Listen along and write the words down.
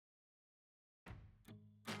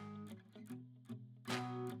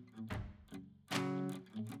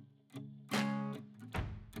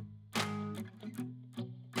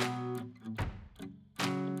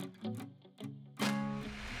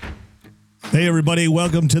Hey, everybody.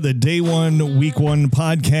 Welcome to the Day One, Week One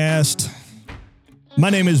podcast. My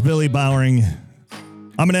name is Billy Bowering.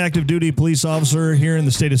 I'm an active duty police officer here in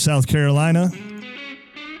the state of South Carolina.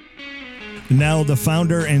 Now the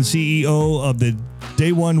founder and CEO of the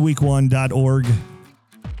day1week1.org.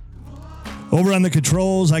 Over on the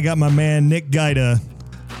controls, I got my man, Nick Gaida,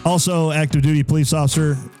 also active duty police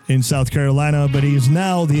officer in South Carolina, but he's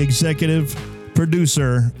now the executive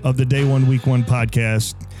producer of the Day One, Week One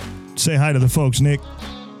podcast. Say hi to the folks, Nick.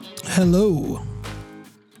 Hello.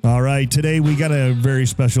 All right, today we got a very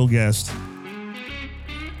special guest.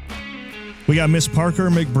 We got Miss Parker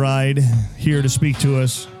McBryde here to speak to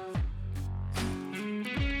us.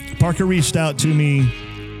 Parker reached out to me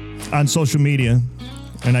on social media,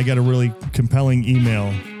 and I got a really compelling email,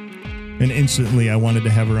 and instantly I wanted to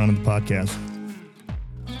have her on the podcast.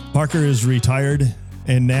 Parker is retired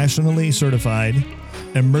and nationally certified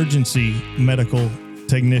emergency medical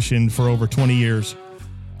technician for over 20 years.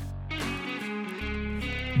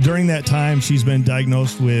 During that time, she's been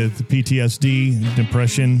diagnosed with PTSD,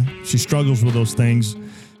 depression. She struggles with those things,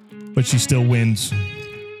 but she still wins.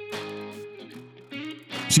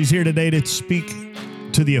 She's here today to speak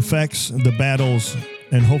to the effects, the battles,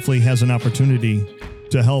 and hopefully has an opportunity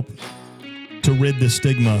to help to rid the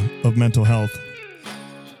stigma of mental health.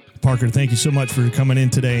 Parker, thank you so much for coming in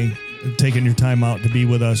today, taking your time out to be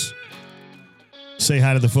with us. Say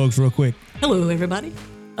hi to the folks real quick. Hello, everybody.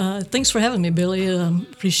 Thanks for having me, Billy.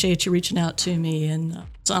 Appreciate you reaching out to me, and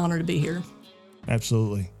it's an honor to be here.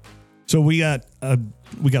 Absolutely. So we got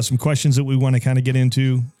some questions that we want to kind of get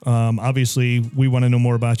into. Obviously, we want to know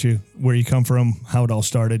more about you, where you come from, how it all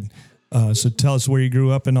started. So tell us where you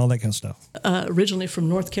grew up and all that kind of stuff. Originally from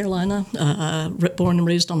North Carolina, born and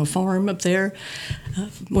raised on a farm up there.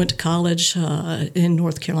 Went to college in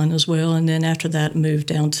North Carolina as well, and then after that moved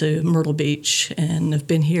down to Myrtle Beach, and have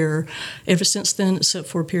been here ever since then, except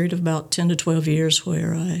for a period of about 10 to 12 years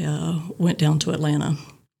where I went down to Atlanta.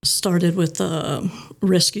 Started with the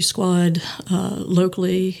rescue squad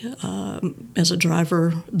locally as a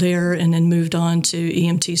driver there, and then moved on to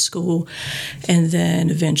EMT school, and then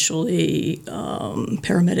eventually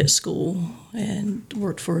paramedic school, and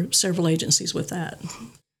worked for several agencies with that.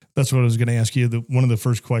 That's what I was going to ask you. One of the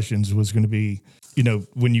first questions was going to be,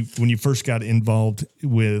 when you first got involved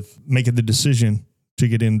with making the decision to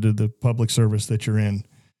get into the public service that you're in,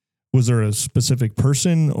 was there a specific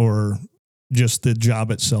person or just the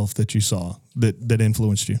job itself that you saw that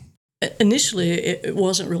influenced you? Initially, it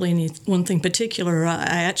wasn't really any one thing particular. I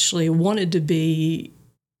actually wanted to be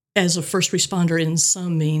as a first responder in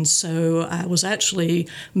some means, so I was actually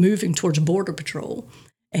moving towards Border Patrol,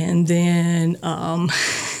 and then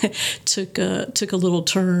took a little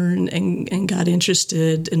turn and got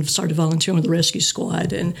interested and started volunteering with the rescue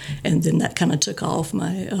squad, and then that kind of took off.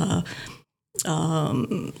 My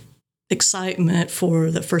excitement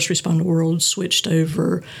for the first responder world switched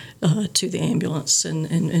over to the ambulance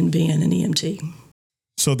and being an EMT.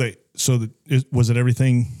 Was it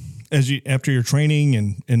everything after your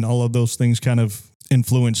training and all of those things kind of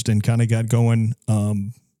influenced and kind of got going?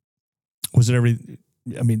 Was it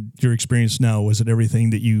your experience now, was it everything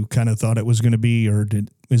that you kind of thought it was going to be, or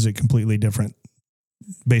is it completely different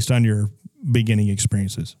based on your beginning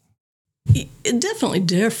experiences? Definitely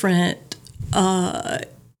different.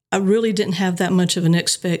 I really didn't have that much of an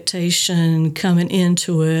expectation coming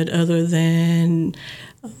into it other than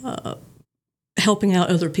helping out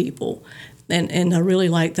other people. And I really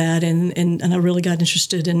liked that, and I really got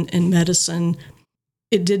interested in medicine.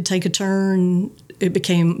 It did take a turn. It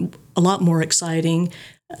became a lot more exciting,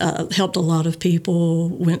 helped a lot of people,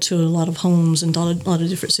 went to a lot of homes and a lot of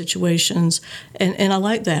different situations. And I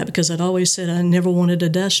liked that because I'd always said I never wanted a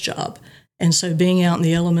desk job. And so being out in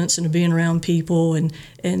the elements and being around people and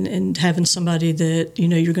having somebody that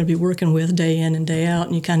you're going to be working with day in and day out,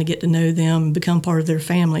 and you kind of get to know them and become part of their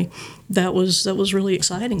family, that was really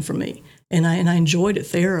exciting for me, and I enjoyed it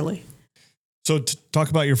thoroughly. So talk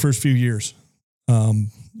about your first few years,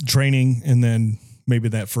 training, and then maybe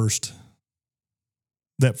that first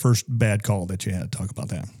bad call that you had. Talk about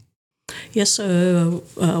that. Yes, so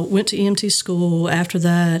went to EMT school. After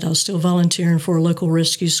that, I was still volunteering for a local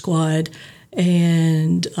rescue squad,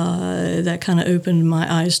 and that kind of opened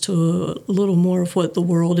my eyes to a little more of what the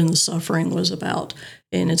world and the suffering was about.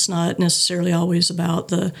 And it's not necessarily always about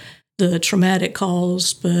the traumatic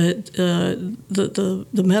calls, but the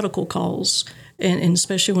medical calls, and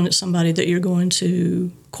especially when it's somebody that you're going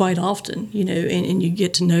to quite often, and you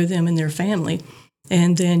get to know them and their family,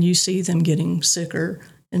 and then you see them getting sicker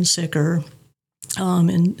and sicker,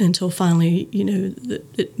 and until finally,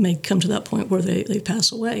 it may come to that point where they pass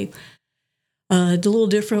away. A little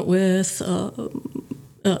different with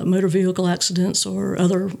motor vehicle accidents or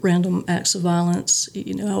other random acts of violence.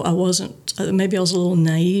 I wasn't, maybe I was a little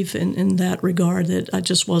naive in that regard, that I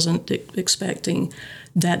just wasn't expecting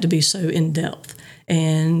that to be so in-depth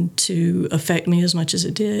and to affect me as much as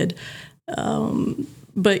it did.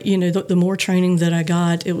 But, the more training that I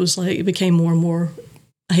got, it was like it became more and more,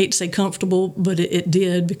 I hate to say comfortable, but it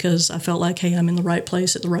did, because I felt like, hey, I'm in the right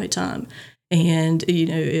place at the right time. And,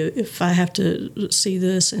 if I have to see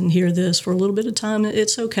this and hear this for a little bit of time,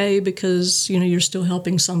 it's okay, because, you're still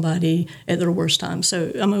helping somebody at their worst time.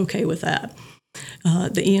 So I'm okay with that.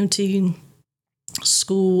 The EMT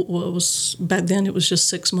school was, back then it was just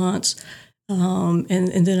 6 months.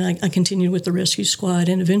 And then I continued with the rescue squad,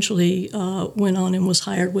 and eventually went on and was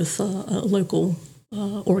hired with a local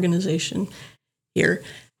organization here.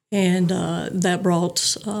 And that brought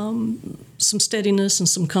some steadiness and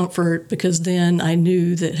some comfort, because then I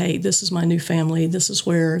knew that, hey, this is my new family. This is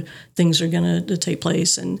where things are going to take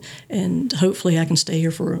place, and hopefully I can stay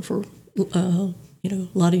here for a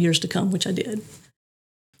lot of years to come, which I did.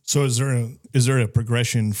 So is there a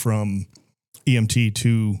progression from EMT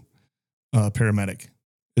to paramedic?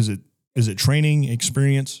 Is it training,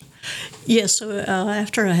 experience? Yes. So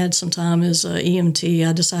after I had some time as EMT,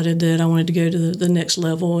 I decided that I wanted to go to the next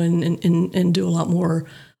level and do a lot more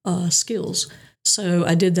skills. So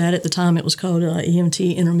I did that. At the time, it was called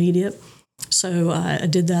EMT Intermediate. So I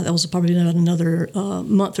did that. That was probably about another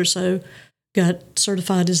month or so. Got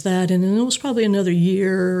certified as that, and then it was probably another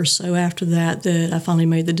year or so after that I finally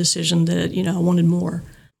made the decision that I wanted more.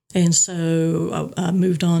 And so I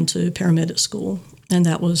moved on to paramedic school, and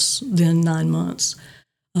that was then 9 months.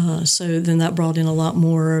 So then that brought in a lot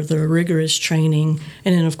more of the rigorous training,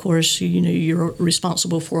 and then of course you're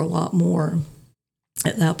responsible for a lot more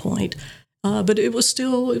at that point. But it was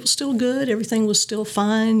still good. Everything was still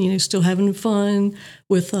fine. Still having fun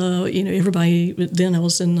with everybody. Then I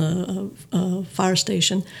was in the fire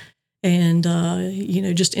station. And,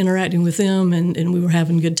 just interacting with them, and we were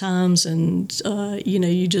having good times. And,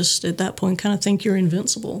 you just at that point kind of think you're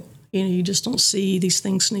invincible. You just don't see these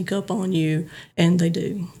things sneak up on you, and they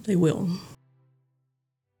do. They will.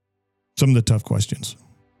 Some of the tough questions.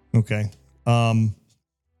 Okay. One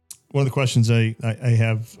of the questions I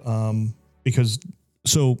have, because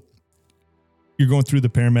so you're going through the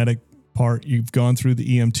paramedic part, you've gone through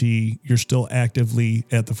the EMT, you're still actively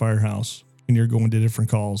at the firehouse, and you're going to different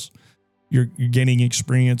calls. You're gaining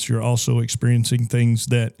experience. You're also experiencing things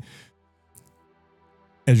that,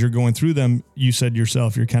 as you're going through them, you said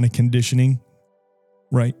yourself, you're kind of conditioning,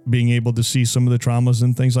 right? Being able to see some of the traumas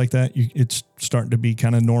and things like that. It's starting to be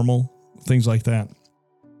kind of normal, things like that.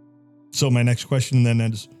 So my next question then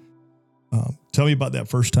is, tell me about that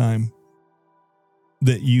first time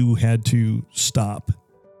that you had to stop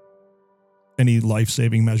any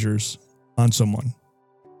life-saving measures on someone.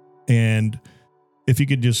 And if you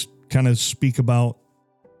could just kind of speak about,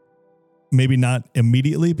 maybe not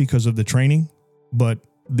immediately because of the training, but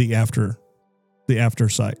the after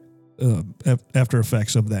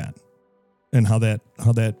effects of that, and how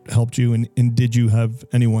that helped you, and did you have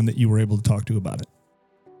anyone that you were able to talk to about it?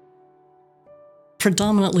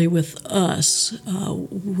 Predominantly with us,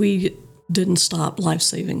 we didn't stop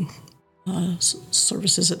life-saving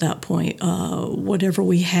services at that point. Whatever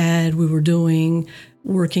we had, we were doing,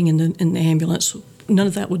 working in the ambulance. None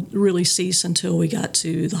of that would really cease until we got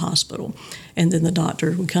to the hospital. And then the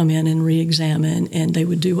doctor would come in and re-examine, and they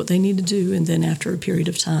would do what they need to do. And then after a period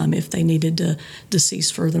of time, if they needed to cease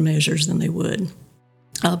further measures, then they would.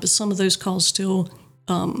 But some of those calls still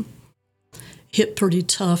hit pretty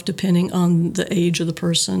tough, depending on the age of the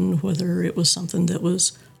person, whether it was something that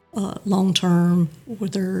was long-term,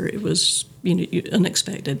 whether it was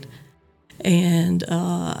unexpected. And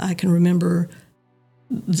I can remember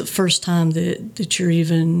the first time that you're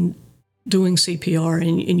even doing CPR,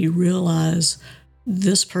 and you realize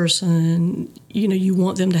this person, you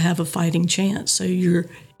want them to have a fighting chance. So you're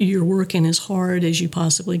working as hard as you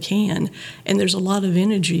possibly can. And there's a lot of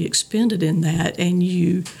energy expended in that, and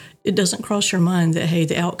it doesn't cross your mind that, hey,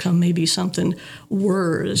 the outcome may be something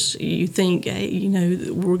worse. You think, hey,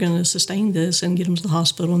 we're going to sustain this and get them to the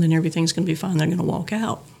hospital, and then everything's going to be fine. They're going to walk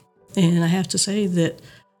out. And I have to say that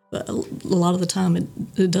a lot of the time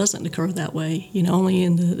it doesn't occur that way. Only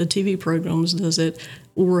in the TV programs does it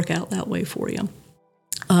work out that way for you.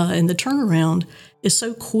 And the turnaround is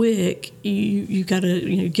so quick. You got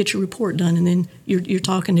to get your report done, and then you're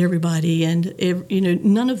talking to everybody, and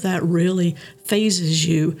none of that really phases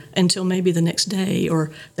you until maybe the next day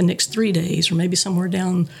or the next 3 days or maybe somewhere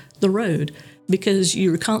down the road. because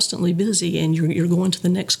you're constantly busy and you're going to the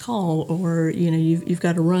next call, or you've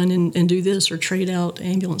got to run and do this or trade out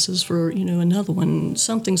ambulances for another one.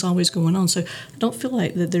 Something's always going on. So I don't feel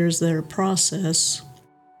like that there's their process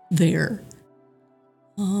there,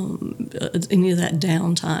 any of that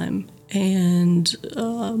downtime. And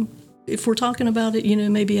if we're talking about it,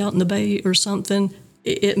 maybe out in the bay or something,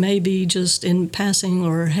 it may be just in passing,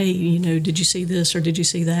 or hey, did you see this or did you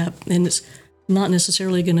see that? And it's not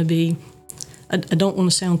necessarily going to be, I don't want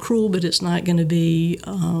to sound cruel, but it's not going to be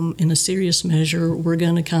in a serious measure. We're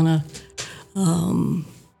going to kind of,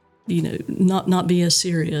 not be as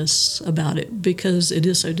serious about it because it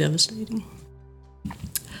is so devastating.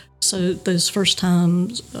 So those first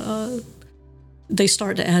times, they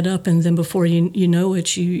start to add up, and then before you know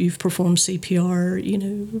it, you've performed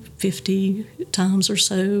CPR, 50 times or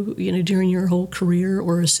so, during your whole career,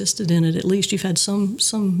 or assisted in it. At least you've had some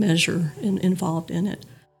measure involved in it.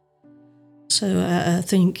 So I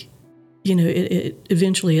think, it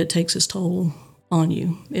eventually it takes its toll on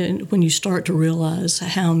you, and when you start to realize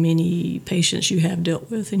how many patients you have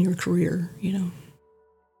dealt with in your career,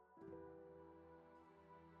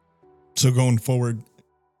 So going forward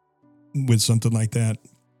with something like that,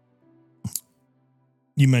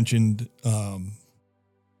 you mentioned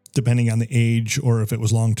depending on the age or if it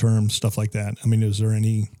was long-term, stuff like that. I mean, is there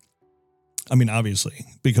any, obviously,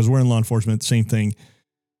 because we're in law enforcement, same thing.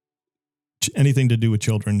 Anything to do with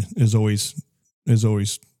children is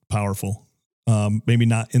always powerful. Maybe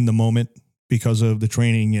not in the moment because of the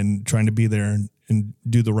training and trying to be there and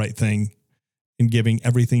do the right thing and giving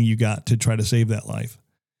everything you got to try to save that life.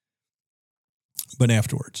 But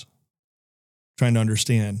afterwards, trying to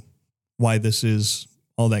understand why this is,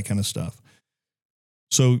 all that kind of stuff.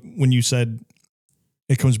 So when you said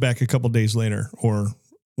it comes back a couple days later or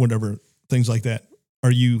whatever, things like that,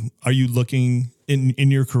 are you looking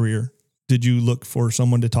in your career? Did you look for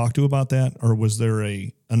someone to talk to about that? Or was there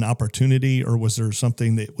an opportunity, or was there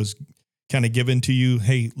something that was kind of given to you?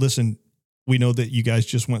 Hey, listen, we know that you guys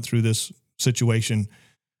just went through this situation.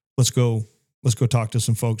 Let's go talk to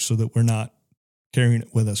some folks so that we're not carrying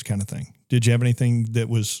it with us, kind of thing. Did you have anything that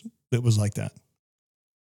was like that?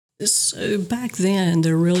 So back then,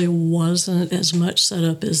 there really wasn't as much set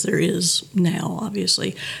up as there is now,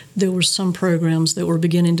 obviously. There were some programs that were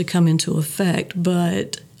beginning to come into effect,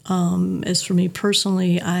 but as for me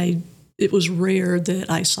personally, it was rare that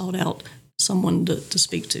I sought out someone to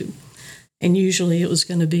speak to. And usually it was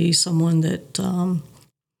going to be someone that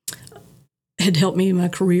had helped me in my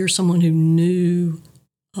career, someone who knew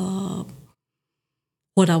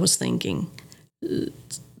what I was thinking,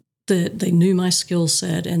 that they knew my skill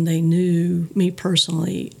set and they knew me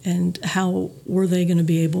personally, and how were they going to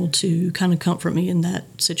be able to kind of comfort me in that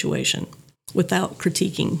situation without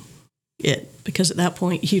critiquing it, because at that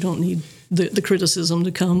point you don't need the criticism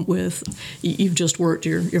to come with you've just worked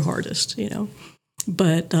your hardest,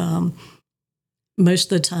 But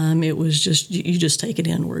most of the time it was just you just take it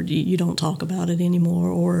inward. You don't talk about it anymore,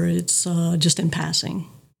 or it's just in passing.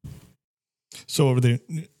 So over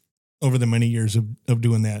the many years of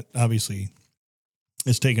doing that, obviously,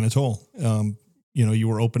 it's taken a toll. You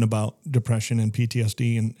were open about depression and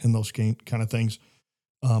PTSD and those kind of things.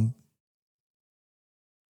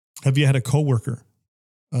 Have you had a coworker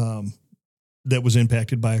that was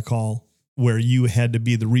impacted by a call where you had to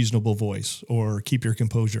be the reasonable voice or keep your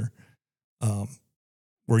composure?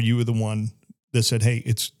 Where you were the one that said, "Hey,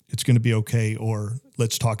 it's going to be okay," or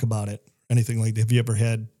 "Let's talk about it." Anything like that? Have you ever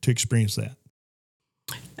had to experience that?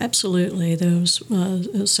 Absolutely. There was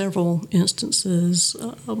several instances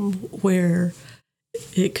where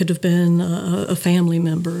it could have been a family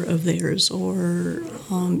member of theirs, or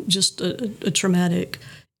just a traumatic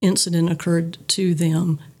incident occurred to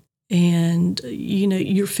them. And,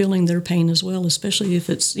 you're feeling their pain as well, especially if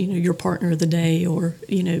it's, your partner of the day or,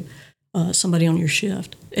 somebody on your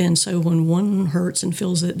shift. And so when one hurts and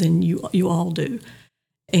feels it, then you all do.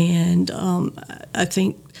 And I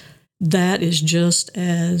think that is just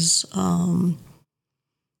as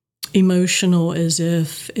emotional as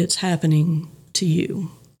if it's happening to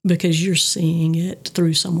you, because you're seeing it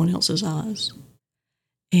through someone else's eyes.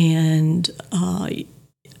 And I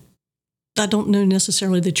don't know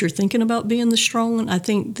necessarily that you're thinking about being the strong one. I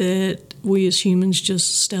think that we as humans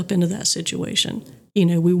just step into that situation.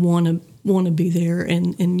 We want to be there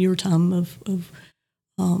in your time of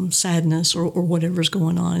sadness or whatever's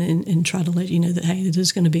going on, and try to let you know that, hey, it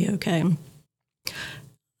is going to be okay.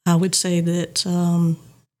 I would say that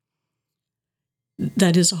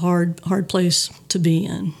that is a hard place to be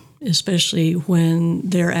in, especially when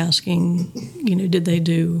they're asking, did they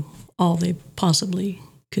do all they possibly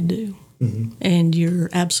could do? And you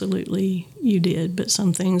did. But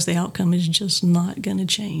some things, the outcome is just not going to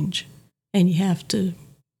change. And you have to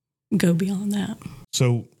go beyond that.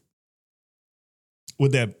 So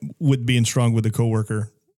with being strong with a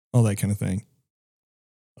coworker, all that kind of thing.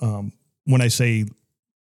 When I say,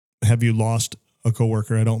 have you lost a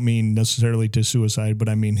coworker, I don't mean necessarily to suicide, but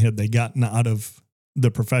I mean, had they gotten out of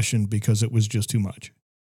the profession because it was just too much?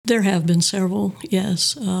 There have been several,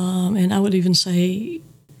 yes. And I would even say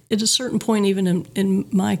at a certain point, even in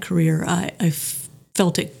my career, I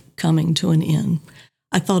felt it coming to an end.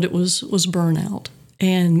 I thought it was burnout.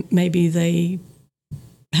 And maybe they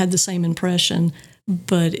had the same impression,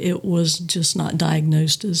 but it was just not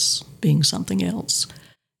diagnosed as being something else.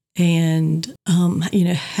 And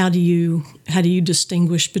how do you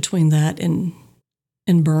distinguish between that and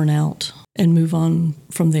burnout and move on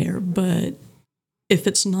from there? But if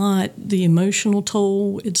it's not the emotional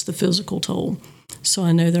toll, it's the physical toll. So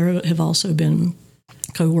I know there have also been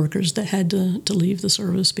coworkers that had to leave the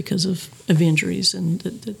service because of injuries, and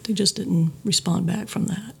that they just didn't respond back from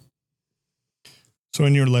that. So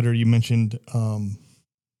in your letter, you mentioned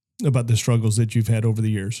about the struggles that you've had over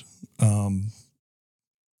the years.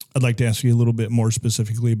 I'd like to ask you a little bit more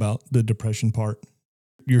specifically about the depression part.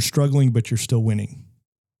 You're struggling, but you're still winning.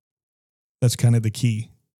 That's kind of the key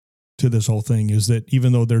to this whole thing, is that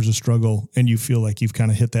even though there's a struggle and you feel like you've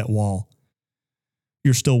kind of hit that wall,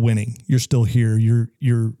 you're still winning. You're still here.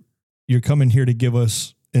 You're coming here to give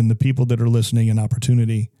us and the people that are listening an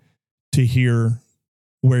opportunity to hear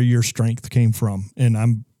where your strength came from. And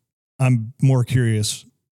I'm more curious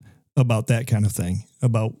about that kind of thing,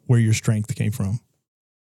 about where your strength came from.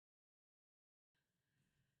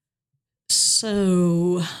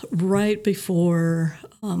 So right before,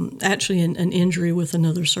 actually an injury with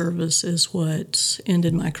another service is what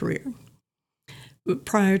ended my career.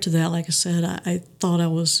 Prior to that, like I said, I thought I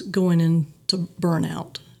was going into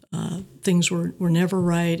burnout. Things were never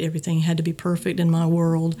right. Everything had to be perfect in my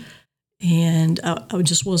world. And I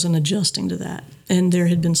just wasn't adjusting to that. And there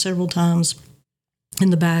had been several times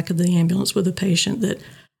in the back of the ambulance with a patient that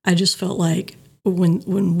I just felt like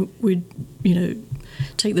when we,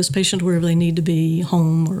 take this patient to wherever they need to be,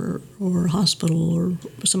 home or hospital or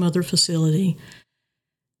some other facility,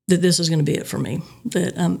 that this is going to be it for me.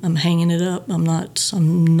 That I'm hanging it up. I'm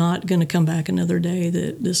not going to come back another day.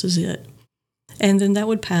 That this is it. And then that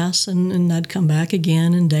would pass, and I'd come back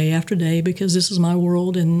again, and day after day, because this is my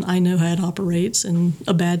world, and I know how it operates. And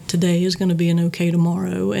a bad today is going to be an okay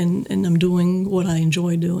tomorrow, and I'm doing what I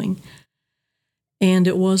enjoy doing. And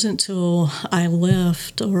it wasn't until I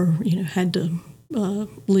left or had to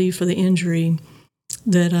leave for the injury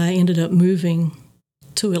that I ended up moving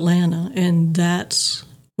to Atlanta, and that's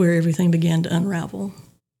where everything began to unravel.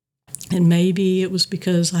 And maybe it was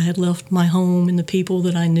because I had left my home and the people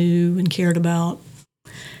that I knew and cared about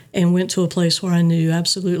and went to a place where I knew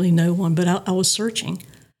absolutely no one. But I was searching.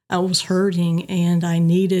 I was hurting, and I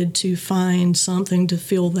needed to find something to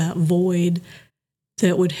fill that void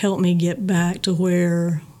that would help me get back to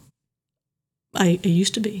where I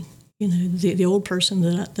used to be, the old person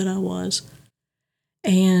that I was.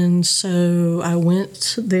 And so I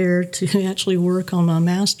went there to actually work on my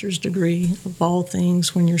master's degree. Of all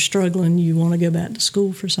things, when you're struggling, you want to go back to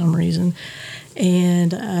school for some reason.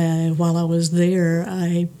 And while I was there,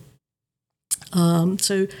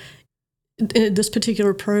 so in this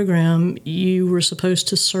particular program, you were supposed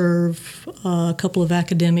to serve a couple of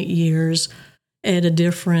academic years in a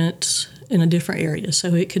different area.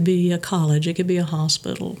 So it could be a college, it could be a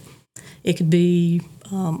hospital, it could be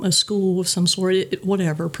a school of some sort,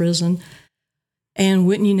 whatever, prison. And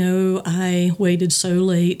wouldn't you know, I waited so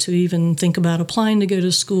late to even think about applying to go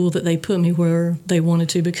to school that they put me where they wanted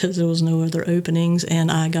to because there was no other openings,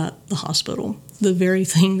 and I got the hospital, the very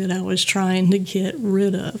thing that I was trying to get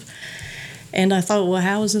rid of. And I thought, well,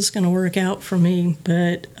 how is this going to work out for me?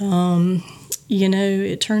 But,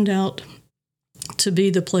 it turned out to be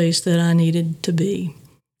the place that I needed to be,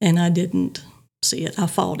 and I didn't see it. I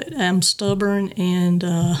fought it. I'm stubborn and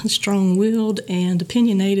strong-willed and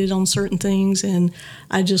opinionated on certain things, and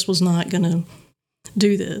I just was not going to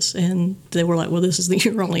do this. And they were like, well, this is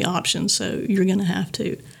your only option, so you're going to have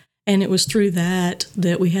to. And it was through that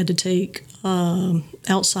we had to take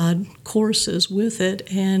outside courses with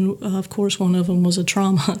it, and of course one of them was a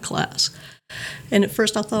trauma class. And at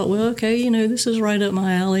first I thought, well, okay, this is right up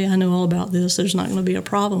my alley. I know all about this. There's not going to be a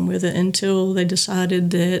problem with it, until they decided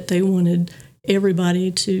that they wanted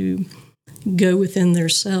everybody to go within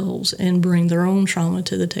themselves and bring their own trauma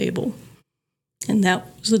to the table. And that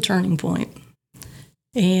was the turning point.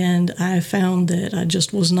 And I found that I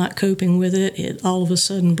just was not coping with it. It all of a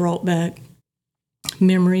sudden brought back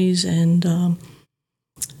memories and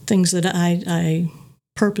things that I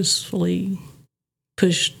purposefully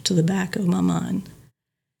pushed to the back of my mind.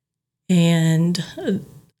 And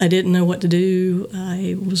I didn't know what to do.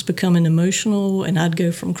 I was becoming emotional, and I'd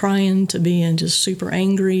go from crying to being just super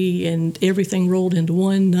angry, and everything rolled into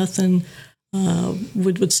one. Nothing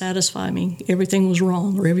would satisfy me. Everything was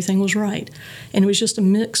wrong or everything was right. And it was just a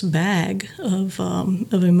mixed bag of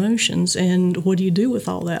emotions. And what do you do with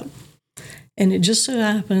all that? And it just so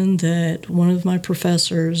happened that one of my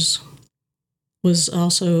professors was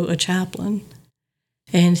also a chaplain.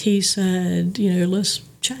 And he said, let's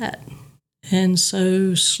chat. And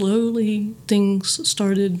so slowly things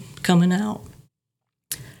started coming out.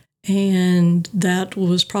 And that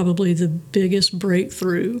was probably the biggest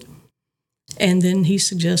breakthrough. And then he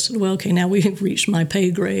suggested, well, okay, now we have reached my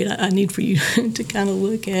pay grade. I need for you to kind of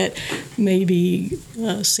look at maybe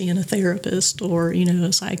seeing a therapist or,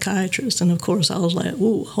 a psychiatrist. And, of course, I was like,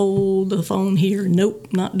 ooh, hold the phone here.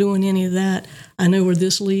 Nope, not doing any of that. I know where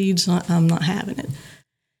this leads. I'm not having it.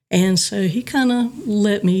 And so he kind of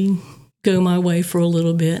let me go my way for a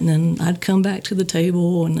little bit. And then I'd come back to the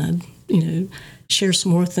table and I'd, share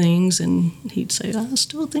some more things. And he'd say, I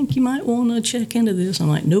still think you might want to check into this. I'm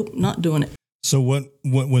like, nope, not doing it. So what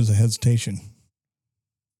was the hesitation?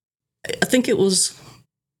 I think it was,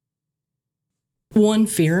 one,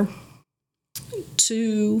 fear.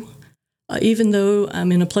 Two, even though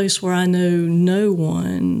I'm in a place where I know no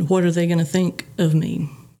one, what are they going to think of me?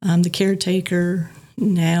 I'm the caretaker.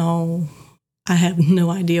 Now I have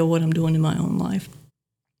no idea what I'm doing in my own life.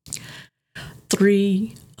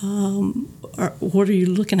 Three, what are you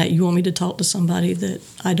looking at? You want me to talk to somebody that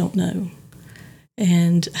I don't know?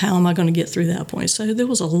 And how am I going to get through that point? So there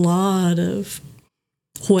was a lot of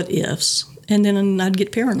what ifs. And then I'd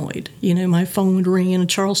get paranoid. My phone would ring and a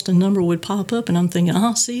Charleston number would pop up, and I'm thinking,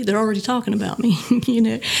 see, they're already talking about me.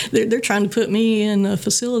 They're trying to put me in a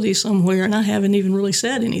facility somewhere, and I haven't even really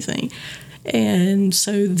said anything. And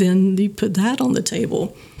so then you put that on the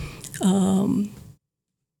table. And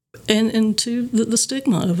to the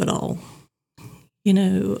stigma of it all.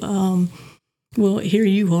 Well, here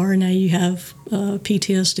you are, now you have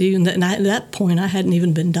PTSD, and at that point I hadn't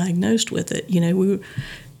even been diagnosed with it. We were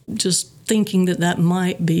just thinking that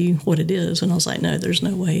might be what it is, and I was like, no, there's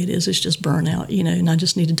no way it is. It's just burnout, and I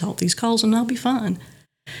just need to talk these calls and I'll be fine.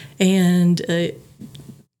 And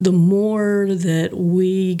the more that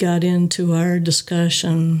we got into our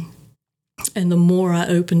discussion and the more I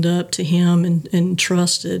opened up to him and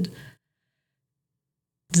trusted,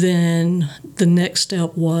 then the next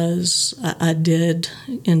step was I did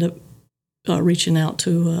end up reaching out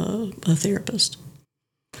to a therapist.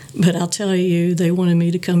 But I'll tell you, they wanted me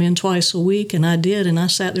to come in twice a week, and I did, and I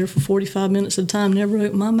sat there for 45 minutes at a time, never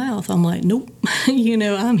opened my mouth. I'm like, nope,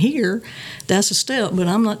 I'm here. That's a step, but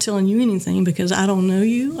I'm not telling you anything because I don't know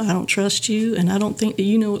you, I don't trust you, and I don't think that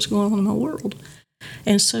you know what's going on in my world.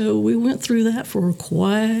 And so we went through that for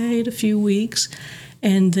quite a few weeks.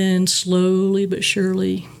 And then slowly but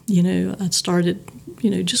surely, I started,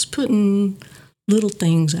 just putting little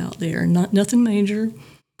things out there, nothing major,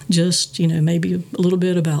 just, maybe a little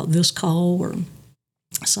bit about this call or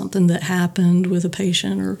something that happened with a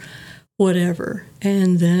patient or whatever.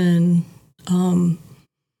 And then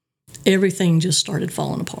everything just started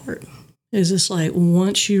falling apart. It's just like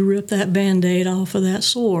once you rip that Band-Aid off of that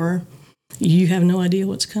sore, you have no idea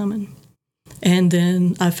what's coming. And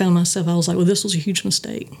then I found myself, I was like, well, this was a huge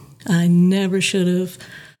mistake. I never should have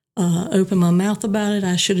opened my mouth about it.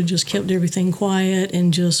 I should have just kept everything quiet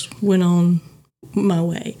and just went on my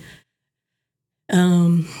way.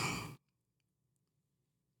 When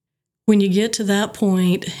you get to that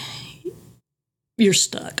point, you're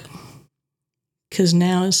stuck. Because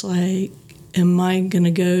now it's like, am I going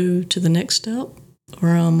to go to the next step or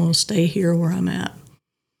am I going to stay here where I'm at?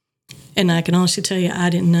 And I can honestly tell you, I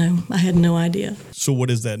didn't know. I had no idea. So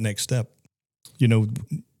what is that next step? You're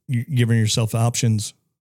giving yourself options.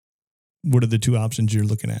 What are the two options you're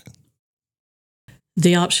looking at?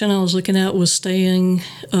 The option I was looking at was staying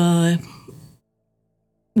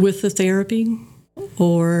with the therapy,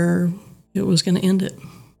 or it was going to end it.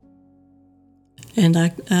 And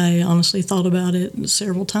I honestly thought about it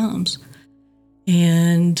several times.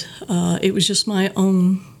 And it was just my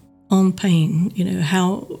own pain,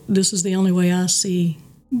 how this is the only way I see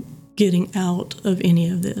getting out of any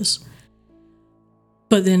of this.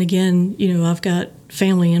 But then again, I've got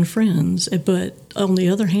family and friends, but on the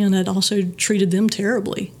other hand, I'd also treated them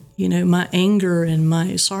terribly. My anger and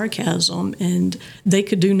my sarcasm, and they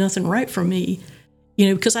could do nothing right for me,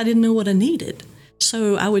 because I didn't know what I needed.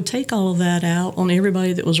 So I would take all of that out on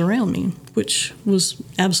everybody that was around me, which was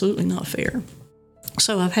absolutely not fair.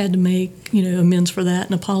 So I've had to make, amends for that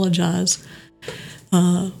and apologize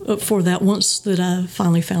for that once that I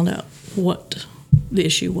finally found out what the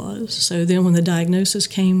issue was. So then when the diagnosis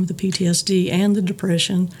came, the PTSD and the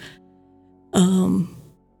depression, I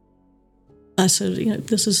said,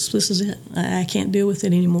 this is it. I can't deal with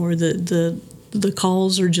it anymore. The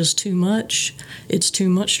calls are just too much. It's too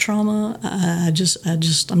much trauma. I'm just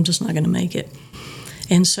not going to make it.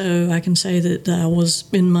 And so I can say that I was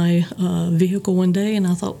in my vehicle one day, and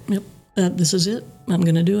I thought, yep, this is it. I'm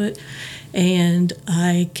going to do it. And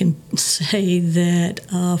I can say that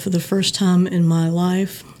for the first time in my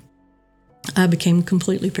life, I became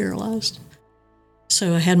completely paralyzed.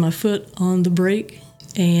 So I had my foot on the brake,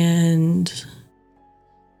 and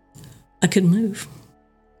I couldn't move.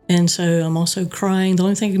 And so I'm also crying. The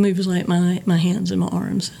only thing I could move was like my hands and my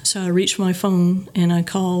arms. So I reached for my phone, and I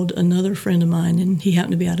called another friend of mine, and he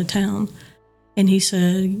happened to be out of town. And he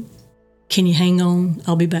said, "Can you hang on?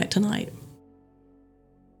 I'll be back tonight."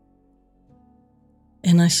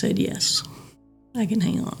 And I said, "Yes, I can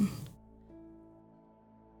hang on."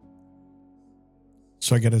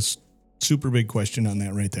 So I got a super big question on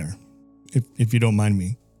that right there, if you don't mind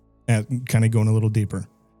me, kind of going a little deeper.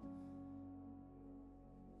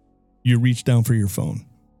 You reach down for your phone,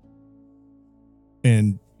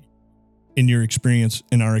 and in your experience,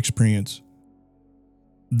 in our experience,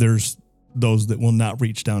 there's those that will not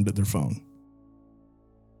reach down to their phone.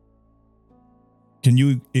 Can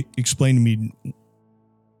you explain to me,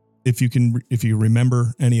 if you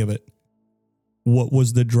remember any of it, what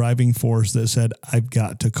was the driving force that said, I've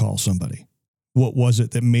got to call somebody? What was it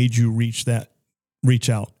that made you reach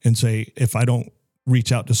out and say, if I don't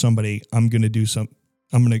reach out to somebody, I'm going to do something.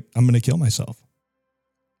 I'm going to kill myself.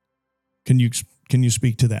 Can you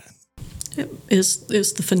speak to that? It's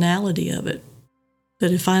the finality of it.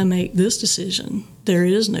 That if I make this decision, there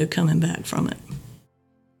is no coming back from it.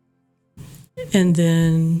 And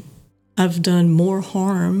then I've done more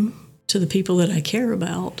harm to the people that I care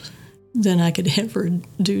about than I could ever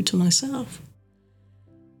do to myself.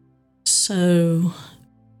 So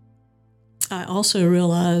I also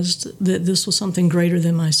realized that this was something greater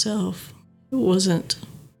than myself. It wasn't,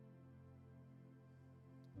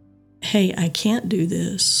 hey, I can't do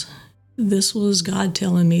this. This was God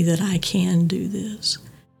telling me that I can do this.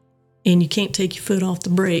 And you can't take your foot off the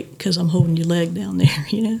brake because I'm holding your leg down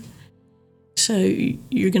there, So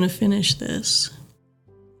you're going to finish this.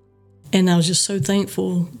 And I was just so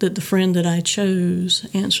thankful that the friend that I chose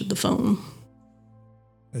answered the phone.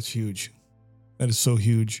 That's huge. That is so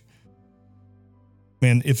huge.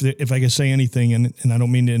 Man, if I could say anything, and I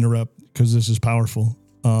don't mean to interrupt because this is powerful,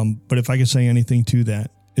 but if I could say anything to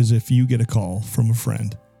that, is if you get a call from a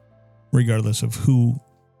friend, regardless of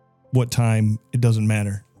what time, it doesn't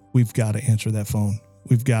matter. We've got to answer that phone.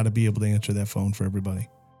 We've got to be able to answer that phone for everybody.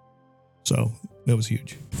 So that was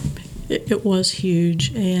huge. It was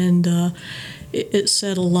huge, and it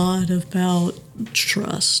said a lot about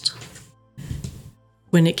trust.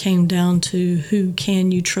 When it came down to who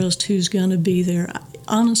can you trust, who's going to be there,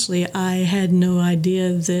 honestly, I had no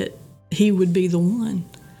idea that he would be the one.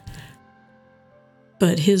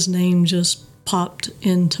 But his name just popped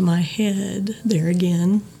into my head there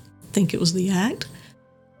again. I think it was the act.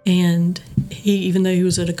 And he, even though he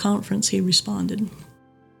was at a conference, he responded.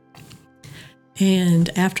 And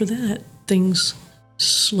after that, things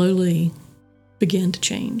slowly began to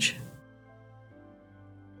change.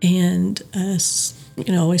 And I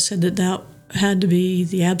always said that had to be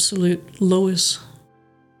the absolute lowest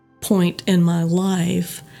point in my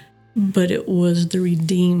life, but it was the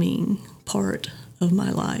redeeming part of my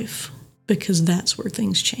life, because that's where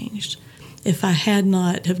things changed. If I had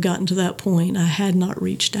not have gotten to that point, I had not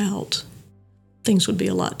reached out, things would be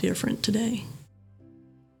a lot different today.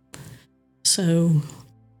 So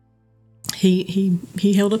he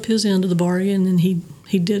held up his end of the bargain, and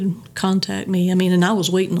he did contact me. I mean, and I was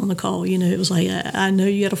waiting on the call. It was like, I know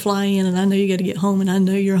you got to fly in, and I know you got to get home, and I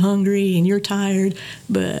know you're hungry and you're tired,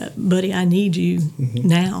 but buddy, I need you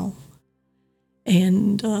now.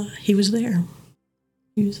 And he was there.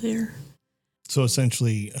 He was there. So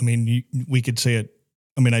essentially, I mean, we could say it.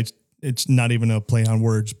 I mean, it's not even a play on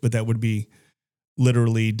words, but that would be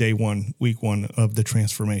literally day one, week one of the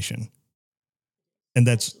transformation. And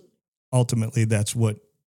that's ultimately, that's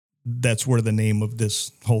where the name of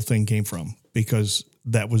this whole thing came from, because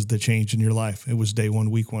that was the change in your life. It was day one,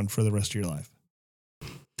 week one for the rest of your life.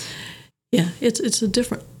 Yeah, it's a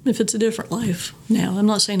different life now. I'm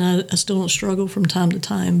not saying I still don't struggle from time to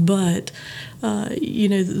time, but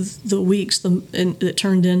the weeks and it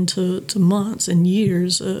turned into months and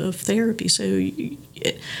years of therapy. So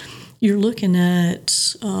you're looking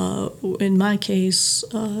at, in my case,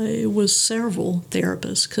 it was several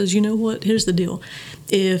therapists. Because you know what? Here's the deal.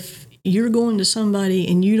 If you're going to somebody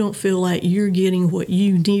and you don't feel like you're getting what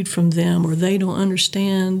you need from them, or they don't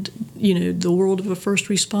understand, the world of a first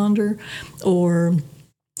responder or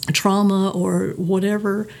trauma or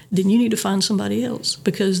whatever, then you need to find somebody else,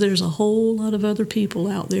 because there's a whole lot of other people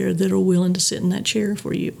out there that are willing to sit in that chair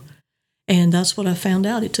for you. And that's what I found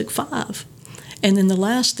out. It took 5. And then the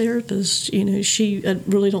last therapist, I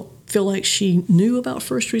really don't feel like she knew about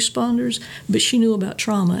first responders, but she knew about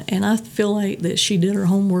trauma. And I feel like that she did her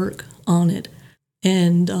homework on it.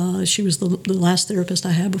 And she was the last therapist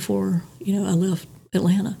I had before, I left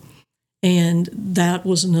Atlanta. And that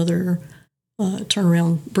was another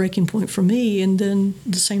turnaround breaking point for me. And then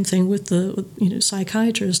the same thing with the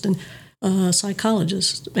psychiatrist and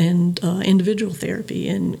psychologist and individual therapy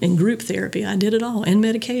and group therapy. I did it all. And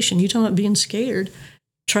medication. You talking about being scared.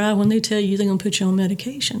 Try when they tell you they're going to put you on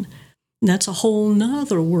medication. And that's a whole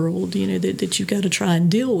nother world, that you've got to try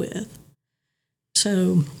and deal with.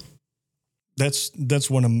 So that's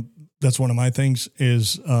one of my things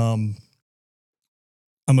is I'm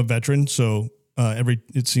a veteran, so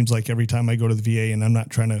it seems like every time I go to the VA, and I'm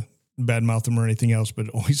not trying to badmouth them or anything else, but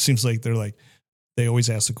it always seems like they always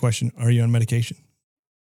ask the question, "Are you on medication?"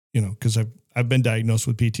 Because I've been diagnosed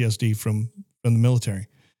with PTSD from the military,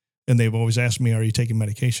 and they've always asked me, "Are you taking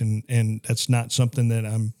medication?" And that's not something that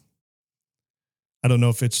I don't know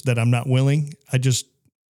if it's that I'm not willing. I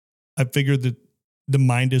figured that the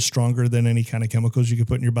mind is stronger than any kind of chemicals you could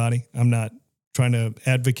put in your body. I'm not trying to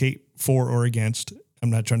advocate for or against. I'm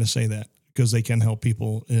not trying to say that, because they can help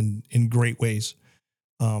people in great ways.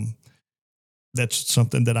 That's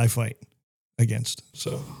something that I fight against.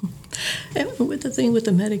 So, and with the thing with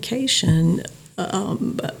the medication,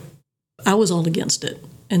 I was all against it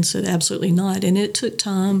and said absolutely not. And it took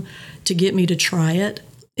time to get me to try it.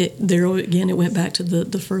 It went back to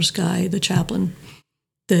the first guy, the chaplain,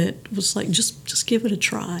 that was like, just give it a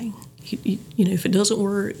try. If it doesn't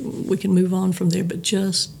work, we can move on from there, but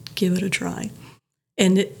just give it a try.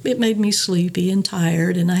 And it made me sleepy and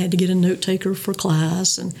tired, and I had to get a note taker for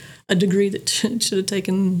class, and a degree that should have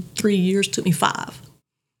taken 3 years took me 5.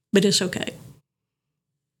 But it's okay,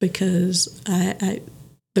 because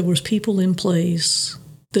there was people in place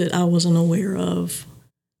that I wasn't aware of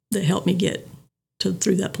that helped me get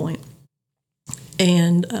through that point.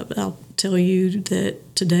 And I'll tell you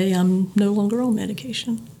that today I'm no longer on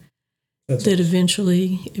medication. That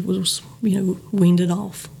eventually it was, weaned it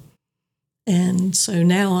off. And so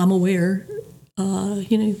now I'm aware,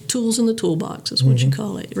 tools in the toolbox is what you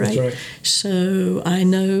call it, right? That's right. So I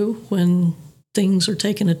know when things are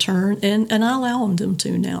taking a turn, and I allow them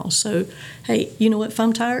to now. So, hey, you know what? If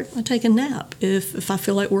I'm tired, I take a nap. If I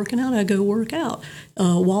feel like working out, I go work out,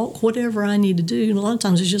 walk, whatever I need to do. And a lot of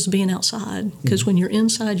times it's just being outside, because when you're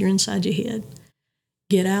inside your head.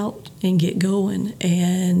 Get out and get going.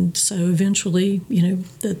 And so eventually,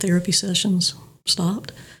 the therapy sessions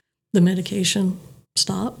stopped. The medication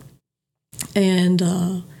stopped. And,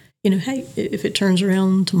 hey, if it turns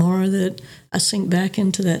around tomorrow that I sink back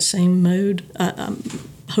into that same mode, I'm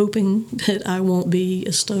hoping that I won't be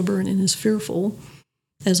as stubborn and as fearful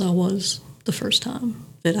as I was the first time,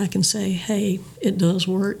 that I can say, hey, it does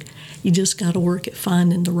work. You just got to work at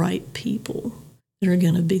finding the right people that are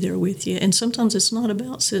going to be there with you. And sometimes it's not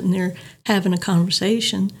about sitting there having a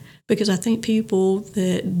conversation, because I think people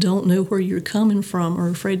that don't know where you're coming from are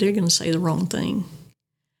afraid they're going to say the wrong thing.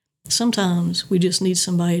 Sometimes we just need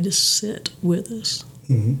somebody to sit with us.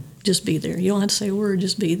 Mm-hmm. Just be there. You don't have to say a word,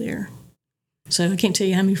 just be there. So I can't tell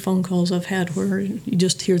you how many phone calls I've had where you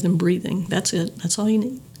just hear them breathing. That's it. That's all you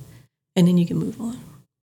need. And then you can move on.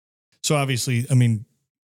 So obviously,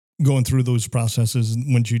 going through those processes,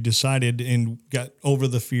 when you decided and got over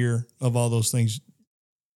the fear of all those things,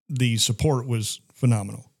 the support was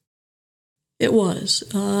phenomenal. It was.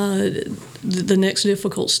 The next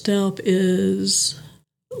difficult step is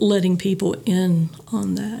letting people in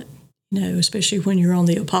on that, especially when you're on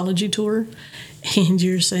the apology tour and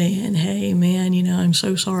you're saying, hey, man, I'm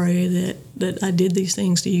so sorry that I did these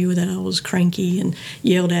things to you, that I was cranky and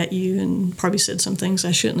yelled at you and probably said some things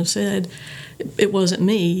I shouldn't have said. It wasn't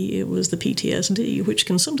me. It was the PTSD, which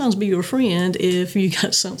can sometimes be your friend if you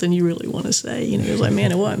got something you really want to say. It's like,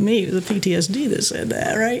 man, it wasn't me. It was the PTSD that said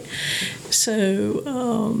that, right?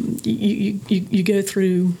 So you go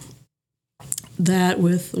through that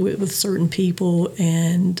with certain people,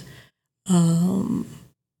 and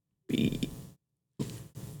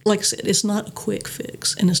like I said, it's not a quick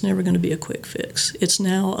fix, and it's never going to be a quick fix. It's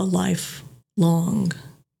now a lifelong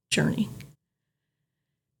journey.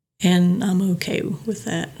 And I'm okay with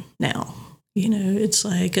that now. It's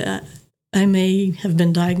like I may have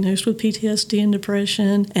been diagnosed with PTSD and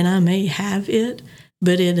depression, and I may have it,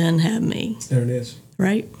 but it doesn't have me. There it is.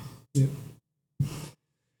 Right? Yeah.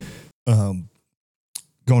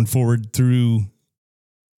 Going forward through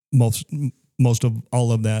most of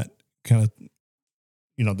all of that kind of,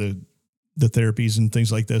 the therapies and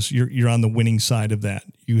things like this, you're on the winning side of that.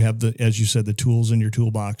 You have as you said, the tools in your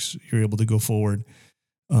toolbox. You're able to go forward,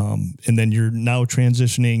 and then you're now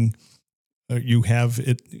transitioning. You have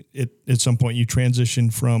it at some point. You transition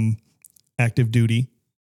from active duty,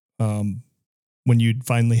 when you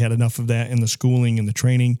finally had enough of that and the schooling and the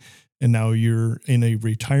training, and now you're in a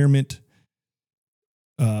retirement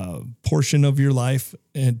portion of your life.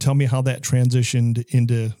 And tell me how that transitioned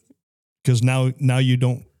into, because now you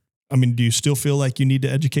don't. I mean, do you still feel like you need to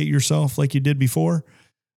educate yourself like you did before?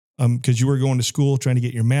 Because you were going to school trying to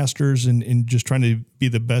get your master's and just trying to be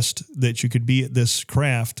the best that you could be at this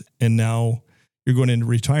craft. And now you're going into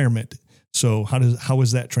retirement. So how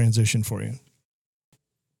was that transition for you?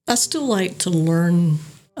 I still like to learn,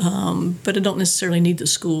 but I don't necessarily need the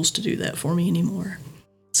schools to do that for me anymore.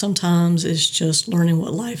 Sometimes it's just learning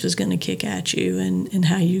what life is going to kick at you and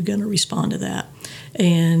how you're going to respond to that,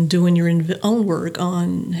 and doing your own work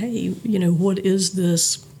on, hey, what is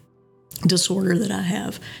this disorder that I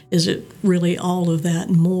have? Is it really all of that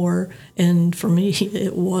and more? And for me,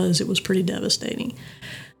 it was pretty devastating.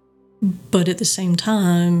 But at the same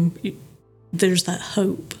time, there's that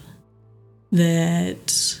hope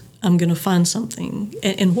that I'm going to find something.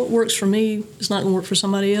 And what works for me is not going to work for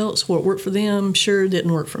somebody else. What worked for them sure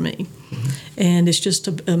didn't work for me. Mm-hmm. And it's just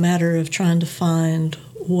a matter of trying to find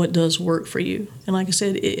what does work for you. And like I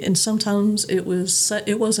said, and sometimes it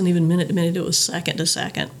wasn't even minute to minute, it was second to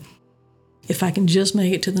second. If I can just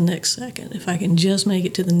make it to the next second, if I can just make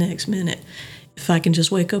it to the next minute, if I can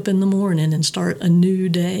just wake up in the morning and start a new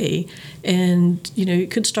day, and it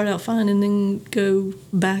could start out fine and then go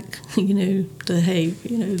back, to, hey,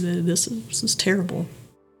 this is terrible.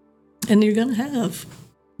 And you're going to have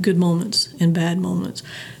good moments and bad moments,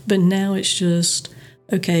 but now it's just,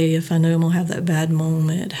 okay, if I know I'm going to have that bad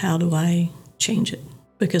moment, how do I change it?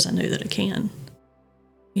 Because I know that I can.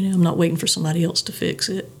 I'm not waiting for somebody else to fix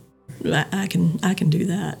it. I can do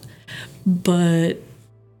that. But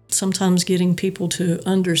sometimes getting people to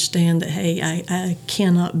understand that, hey, I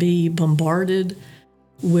cannot be bombarded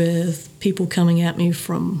with people coming at me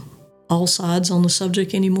from all sides on the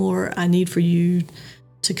subject anymore. I need for you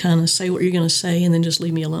to kind of say what you're going to say and then just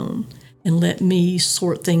leave me alone and let me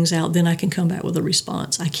sort things out. Then I can come back with a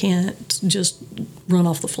response. I can't just run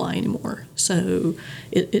off the fly anymore. So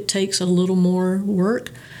it takes a little more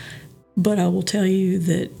work, but I will tell you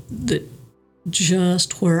that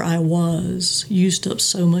just where I was used up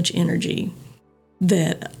so much energy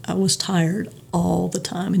that I was tired all the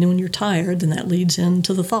time. And then when you're tired, then that leads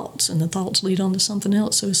into the thoughts, and the thoughts lead on to something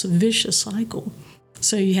else. So it's a vicious cycle.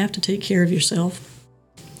 So you have to take care of yourself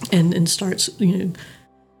and start,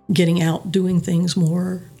 getting out, doing things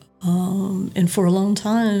more. And for a long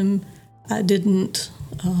time, I didn't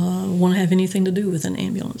want to have anything to do with an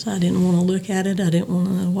ambulance. I didn't want to look at it. I didn't want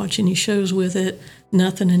to watch any shows with it,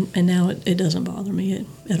 nothing. And now it doesn't bother me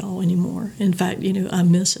at all anymore. In fact, I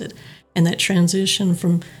miss it. And that transition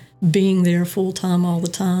from being there full time all the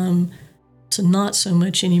time to not so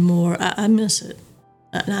much anymore, I miss it.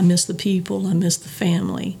 I miss the people. I miss the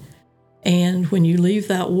family. And when you leave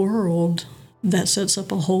that world, that sets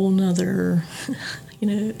up a whole nother,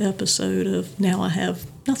 episode of now I have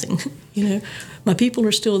nothing. My people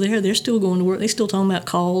are still there. They're still going to work. They're still talking about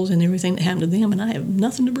calls and everything that happened to them, and I have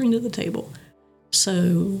nothing to bring to the table.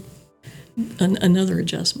 So another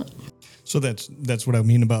adjustment. So that's what I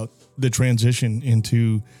mean about the transition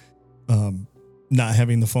into not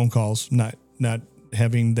having the phone calls, not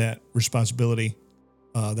having that responsibility,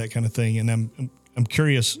 that kind of thing. And I'm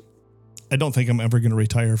curious. I don't think I'm ever going to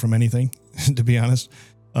retire from anything, to be honest.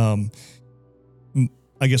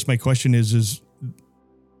 I guess my question is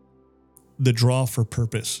the draw for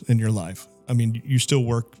purpose in your life. I mean, you still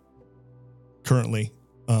work currently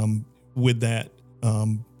with that.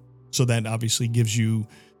 So that obviously gives you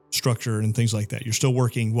structure and things like that. You're still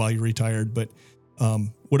working while you're retired, but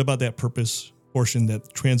what about that purpose portion,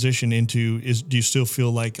 that transition into do you still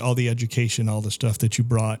feel like all the education, all the stuff that you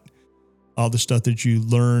brought, all the stuff that you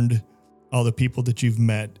learned, all the people that you've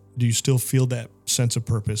met, do you still feel that sense of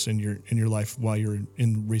purpose in your life while you're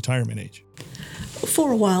in retirement age?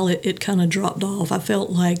 For a while, it kind of dropped off. I felt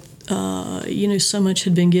like, so much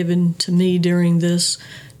had been given to me during this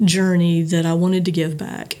journey that I wanted to give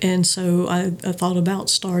back. And so I thought about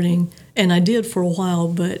starting, and I did for a while,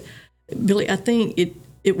 but Billy, I think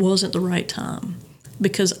it wasn't the right time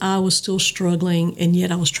because I was still struggling, and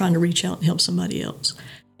yet I was trying to reach out and help somebody else.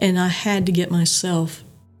 And I had to get myself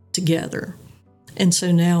together. And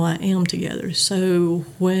so now I am together. So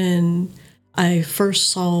when I first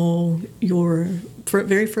saw your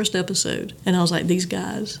very first episode, and I was like, these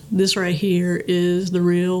guys, this right here is the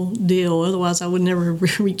real deal. Otherwise, I would never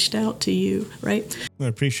have reached out to you, right? I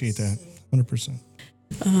appreciate that, 100%.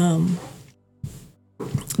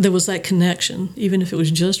 There was that connection, even if it was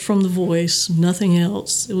just from the voice, nothing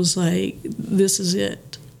else. It was like, this is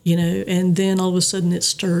it, and then all of a sudden it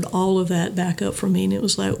stirred all of that back up for me. And it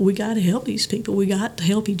was like, we got to help these people. We got to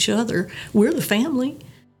help each other. We're the family.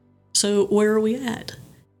 So where are we at?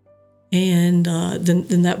 And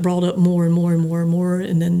then that brought up more and more and more and more.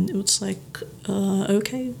 And then it was like,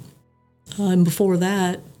 okay. And before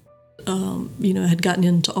that, I had gotten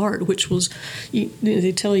into art, which was,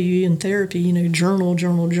 they tell you in therapy, journal.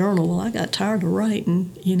 Well, I got tired of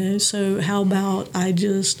writing, so how about I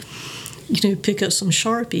just, pick up some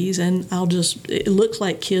Sharpies and it looks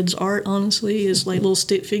like kids' art, honestly. It's like little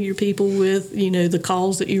stick figure people with, the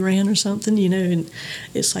calls that you ran or something, and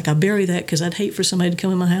it's like I bury that because I'd hate for somebody to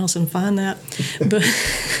come in my house and find that. But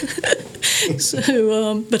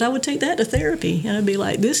so, but I would take that to therapy and I'd be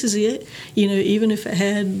like, this is it, even if it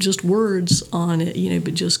had just words on it,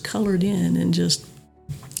 but just colored in and just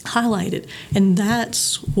highlighted. And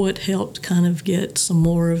that's what helped kind of get some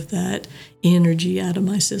more of that energy out of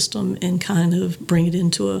my system and kind of bring it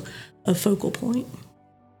into a focal point.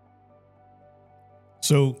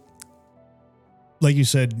 So, like you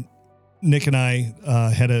said, Nick and I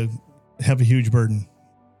have a huge burden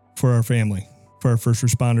for our family, for our first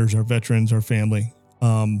responders, our veterans, our family.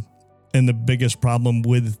 And the biggest problem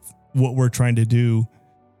with what we're trying to do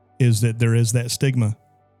is that there is that stigma.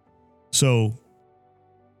 So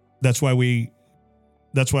that's why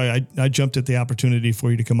I jumped at the opportunity for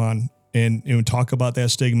you to come on and talk about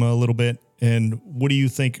that stigma a little bit. And what do you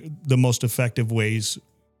think the most effective ways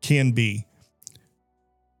can be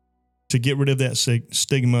to get rid of that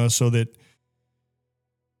stigma so that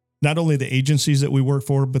not only the agencies that we work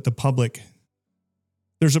for, but the public,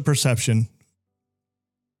 there's a perception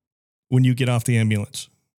when you get off the ambulance,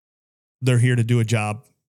 they're here to do a job,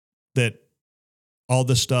 that all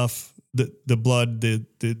the stuff, the blood,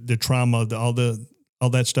 the trauma, all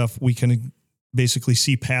that stuff, we can basically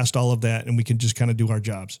see past all of that and we can just kind of do our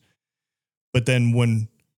jobs. But then when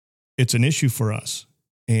it's an issue for us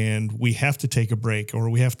and we have to take a break or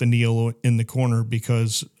we have to kneel in the corner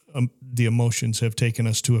because the emotions have taken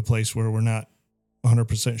us to a place where we're not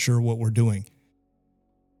 100% sure what we're doing,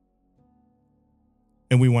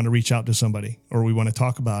 and we want to reach out to somebody or we want to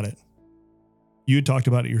talk about it. You talked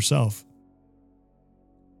about it yourself.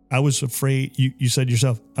 I was afraid, you said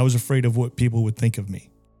yourself, I was afraid of what people would think of me.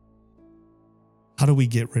 How do we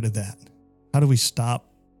get rid of that? How do we stop?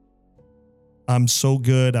 I'm so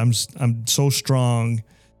good. I'm so strong.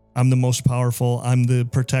 I'm the most powerful. I'm the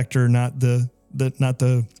protector, not the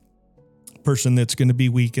person that's going to be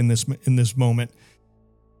weak in this moment.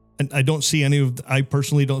 And I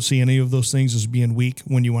personally don't see any of those things as being weak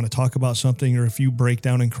when you want to talk about something or if you break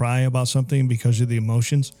down and cry about something because of the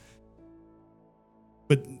emotions.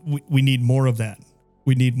 But we need more of that.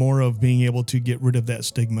 We need more of being able to get rid of that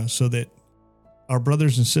stigma so that our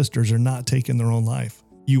brothers and sisters are not taking their own life.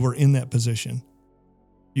 You were in that position.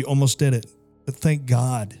 You almost did it. But thank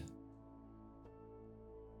God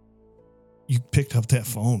you picked up that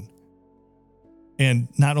phone. And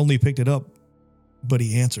not only picked it up, but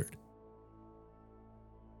he answered.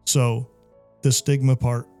 So the stigma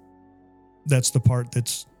part, that's the part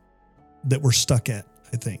that we're stuck at,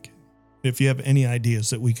 I think. If you have any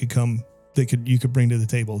ideas that you could bring to the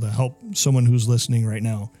table to help someone who's listening right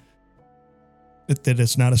now, that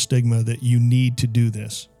it's not a stigma, that you need to do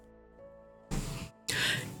this.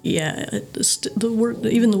 Yeah,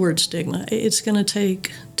 even the word stigma, it's going to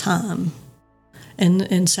take time.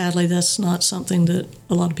 And sadly, that's not something that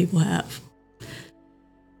a lot of people have.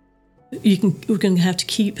 We're going to have to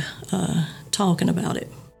keep talking about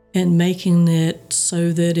it and making it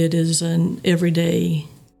so that it is an everyday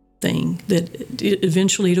thing, that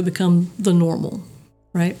eventually it'll become the normal,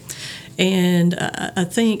 right? And I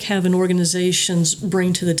think having organizations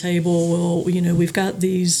bring to the table, well, we've got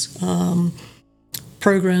these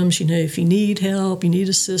programs, if you need help, you need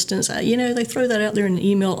assistance, they throw that out there in an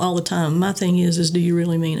email all the time. My thing is do you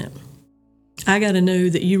really mean it? I got to know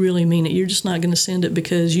that you really mean it. You're just not going to send it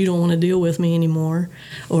because you don't want to deal with me anymore,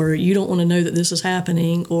 or you don't want to know that this is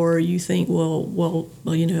happening, or you think, well,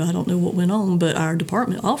 I don't know what went on, but our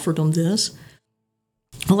department offered them this.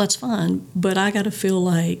 Well, that's fine, but I got to feel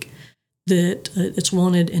like that it's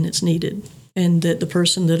wanted and it's needed. and that the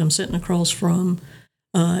person that I'm sitting across from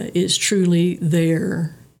is truly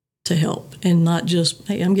there to help, and not just,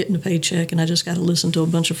 hey, I'm getting a paycheck and I just got to listen to a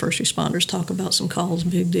bunch of first responders talk about some calls.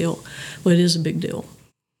 Big deal. Well, it is a big deal.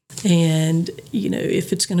 And,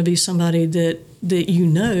 if it's going to be somebody that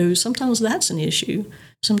sometimes that's an issue.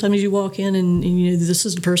 Sometimes you walk in and this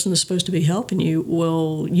is the person that's supposed to be helping you.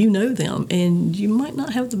 Well, you know them, and you might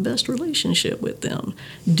not have the best relationship with them.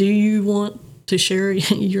 Do you want to share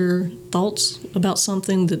your thoughts about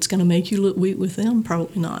something that's going to make you look weak with them?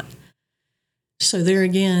 Probably not. So there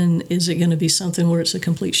again, is it going to be something where it's a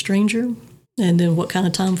complete stranger? And then what kind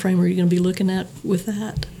of time frame are you going to be looking at with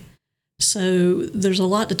that? So there's a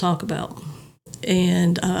lot to talk about,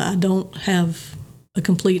 and I don't have a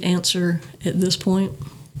complete answer at this point.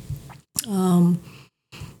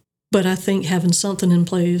 But I think having something in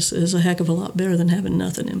place is a heck of a lot better than having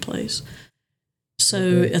nothing in place.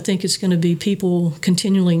 So I think it's going to be people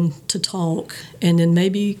continuing to talk, and then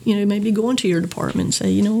maybe going to your department and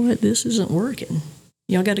say, you know what, this isn't working.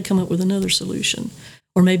 Y'all got to come up with another solution.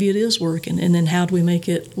 Or maybe it is working, and then how do we make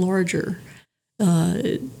it larger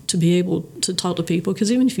to be able to talk to people?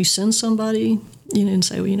 Because even if you send somebody, and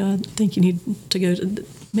say, well, I think you need to go to,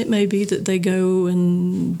 it may be that they go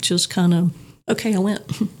and just kind of, okay, I went,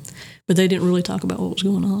 but they didn't really talk about what was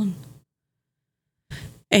going on.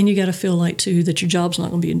 And you got to feel like, too, that your job's not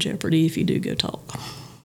going to be in jeopardy if you do go talk.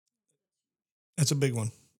 That's a big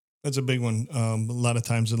one. A lot of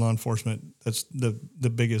times in law enforcement, that's the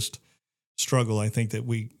biggest struggle I think that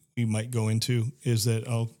we might go into is that,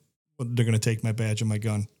 they're going to take my badge and my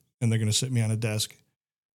gun, and they're going to sit me on a desk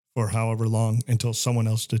for however long until someone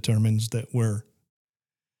else determines that we're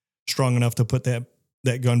strong enough to put that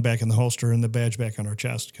gun back in the holster and the badge back on our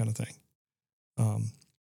chest, kind of thing.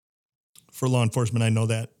 For law enforcement, I know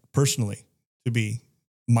that personally to be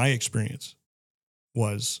my experience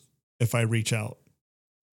was if I reach out,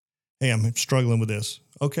 hey, I'm struggling with this.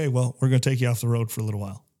 Okay, well, we're going to take you off the road for a little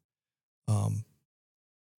while.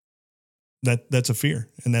 That's a fear.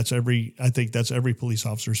 And I think that's every police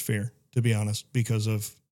officer's fear, to be honest, because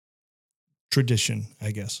of tradition,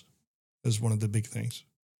 I guess, is one of the big things.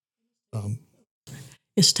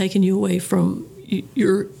 It's taking you away from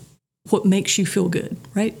what makes you feel good,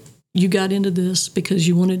 right? You got into this because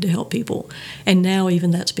you wanted to help people, and now even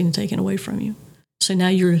that's being taken away from you. So now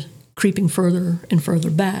you're creeping further and further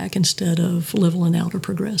back instead of leveling out or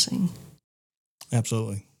progressing.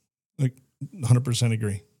 Absolutely. 100%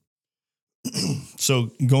 agree. So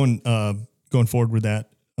going forward with that,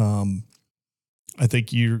 I think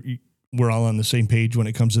we're all on the same page when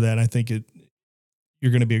it comes to that. I think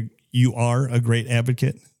you are a great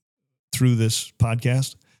advocate through this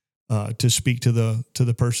podcast to speak to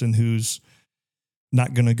the person who's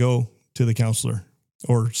not going to go to the counselor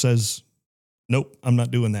or says, nope, I'm not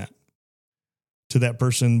doing that. To that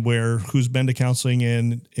person who's been to counseling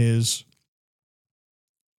and is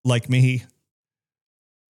like me,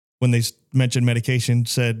 when they mentioned medication,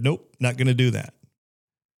 said, nope, not going to do that.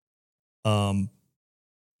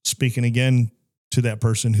 Speaking again to that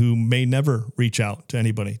person who may never reach out to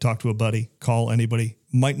anybody, talk to a buddy, call anybody,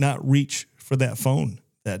 might not reach for that phone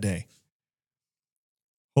that day.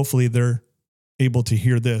 Hopefully they're able to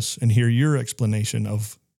hear this and hear your explanation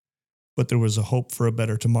of, but there was a hope for a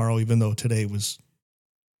better tomorrow, even though today was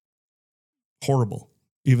horrible,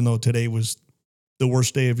 even though today was the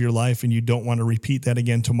worst day of your life and you don't want to repeat that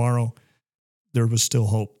again tomorrow, there was still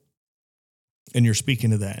hope. And you're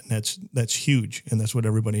speaking to that. And that's huge. And that's what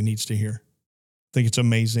everybody needs to hear. I think it's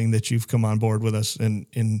amazing that you've come on board with us and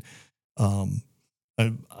a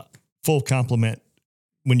full compliment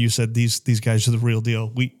when you said these guys are the real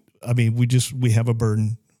deal. We have a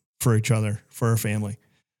burden for each other, for our family,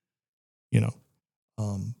 I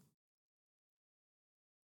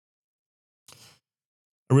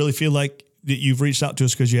really feel like that you've reached out to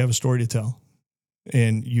us because you have a story to tell,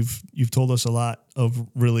 and you've told us a lot of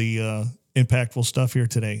really impactful stuff here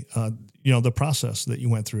today. The process that you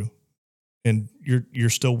went through, and you're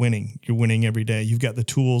still winning. You're winning every day. You've got the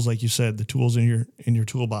tools, like you said, the tools in your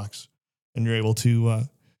toolbox, and you're able to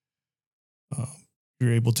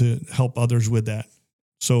help others with that.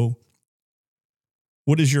 So,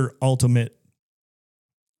 what is your ultimate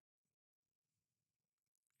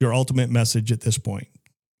message at this point?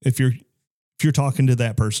 If you're talking to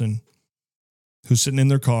that person who's sitting in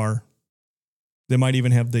their car, they might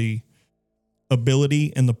even have the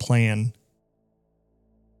ability and the plan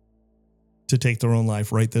to take their own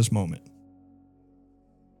life right this moment.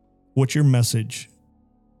 What's your message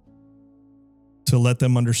to let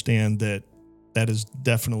them understand that is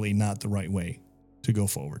definitely not the right way to go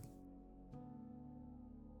forward?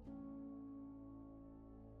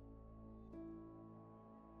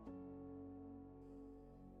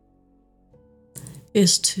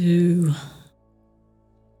 is to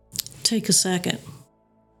take a second.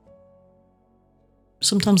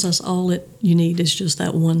 Sometimes that's all you need is just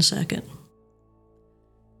that 1 second.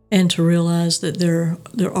 And to realize that there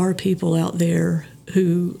are people out there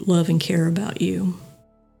who love and care about you.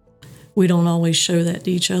 We don't always show that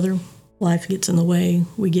to each other. Life gets in the way.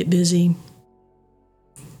 We get busy.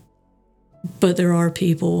 But there are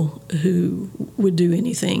people who would do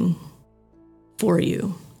anything for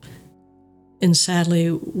you. And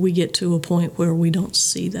sadly, we get to a point where we don't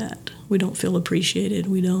see that. We don't feel appreciated.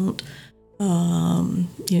 We don't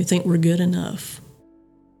think we're good enough.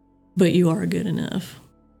 But you are good enough.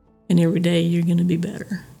 And every day you're going to be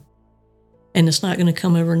better. And it's not going to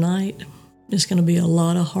come overnight. It's going to be a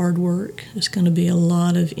lot of hard work. It's going to be a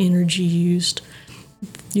lot of energy used.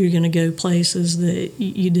 You're going to go places that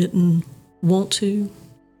you didn't want to.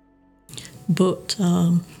 But,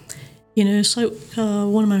 one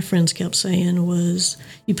of my friends kept saying was,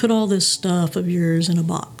 you put all this stuff of yours in a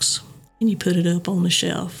box and you put it up on the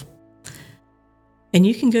shelf. And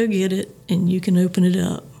you can go get it and you can open it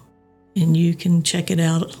up and you can check it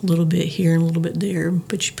out a little bit here and a little bit there,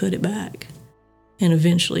 but you put it back. And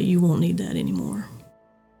eventually you won't need that anymore.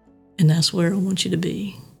 And that's where I want you to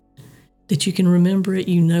be. That you can remember it,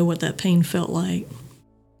 you know what that pain felt like,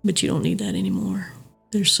 but you don't need that anymore.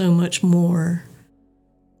 There's so much more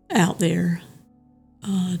out there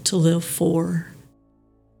to live for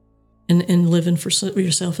and living for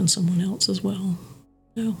yourself and someone else as well.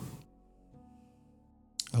 So.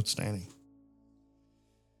 Outstanding.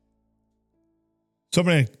 So I'm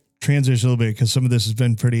going to transition a little bit because some of this has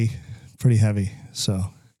been pretty heavy. So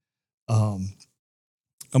I'm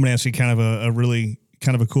going to ask you kind of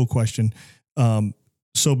a cool question.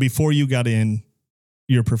 So before you got in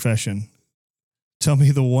your profession, tell me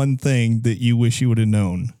the one thing that you wish you would have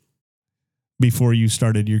known before you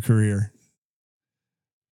started your career.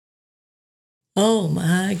 Oh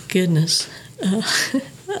my goodness. If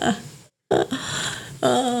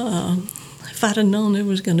I'd have known there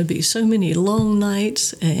was going to be so many long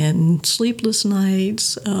nights and sleepless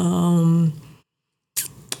nights, low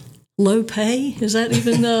pay, is that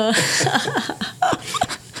even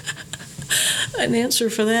an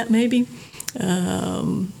answer for that maybe?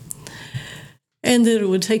 And that it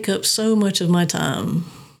would take up so much of my time,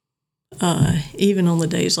 even on the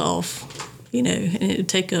days off, and it would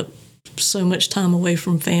take up so much time away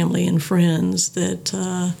from family and friends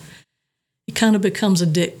that it kind of becomes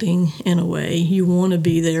addicting in a way. You want to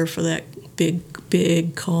be there for that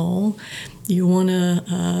big call. You want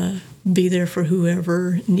to be there for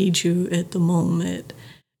whoever needs you at the moment.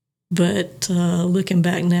 But looking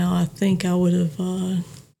back now, I think I would have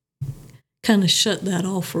kind of shut that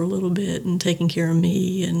off for a little bit and taken care of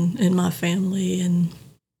me and my family and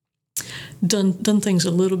done things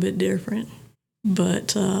a little bit different.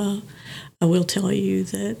 But I will tell you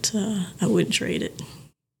that I wouldn't trade it.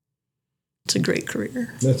 It's a great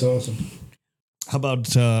career. That's awesome. How about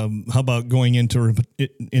going into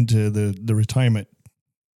the retirement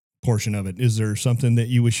portion of it? Is there something that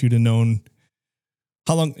you wish you'd have known?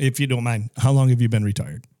 How long, if you don't mind, how long have you been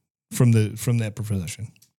retired from that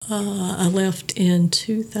profession? I left in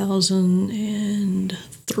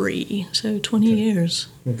 2003, so 20 years.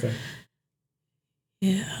 Okay.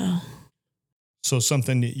 Yeah. So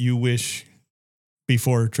something that you wish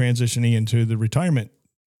before transitioning into the retirement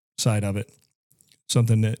side of it,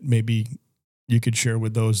 something that maybe you could share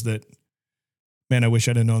with those that, man, I wish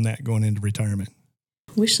I'd have known that going into retirement.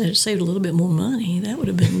 Wish I'd saved a little bit more money. That would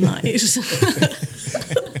have been nice.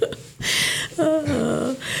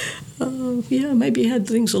 Yeah, maybe had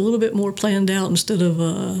things a little bit more planned out instead of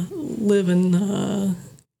living,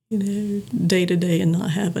 day to day and not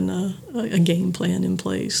having a game plan in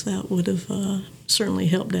place. That would have certainly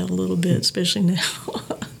helped out a little bit, especially now.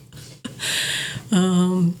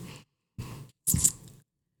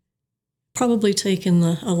 Probably taking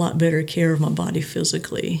a lot better care of my body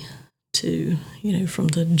physically, too. From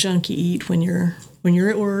the junk you eat when you're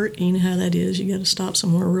at work. You know how that is. You got to stop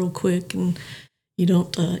somewhere real quick, and you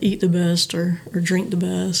don't eat the best or drink the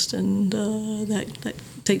best, and that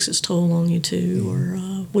takes its toll on you too. Or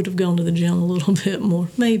would have gone to the gym a little bit more,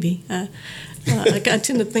 maybe. I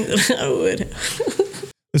tend to think that I would.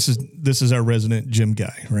 This is our resident gym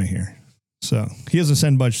guy right here. So he hasn't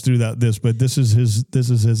said much through this, but this is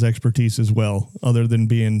his expertise as well. Other than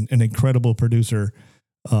being an incredible producer,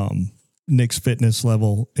 Nick's fitness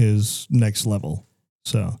level is next level.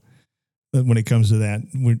 So when it comes to that,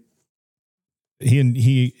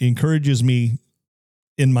 he encourages me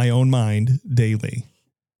in my own mind daily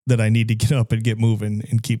that I need to get up and get moving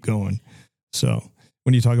and keep going. So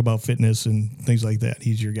when you talk about fitness and things like that,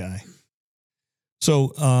 he's your guy.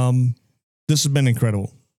 So this has been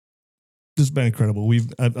incredible.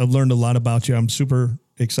 I've learned a lot about you. I'm super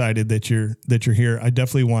excited that you're here. I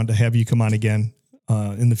definitely want to have you come on again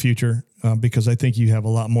in the future because I think you have a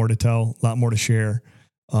lot more to tell, a lot more to share.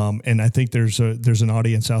 And I think there's an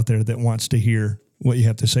audience out there that wants to hear what you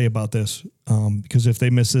have to say about this. Because if they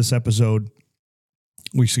miss this episode,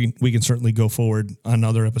 we can certainly go forward on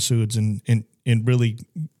other episodes and really,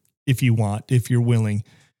 if you're willing,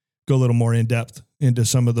 go a little more in depth into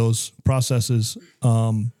some of those processes.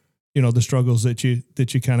 The struggles that you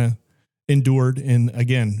kind of endured and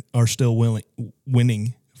again are still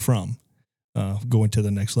winning from going to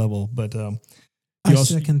the next level. But I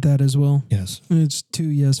second that as well. Yes. It's 2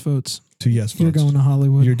 yes votes. 2 yes votes. You're going to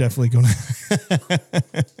Hollywood. You're definitely going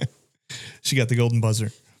to. She got the golden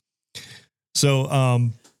buzzer.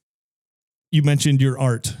 So you mentioned your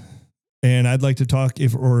art, and I'd like to talk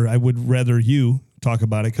I would rather you talk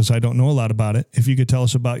about it because I don't know a lot about it. If you could tell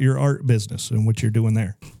us about your art business and what you're doing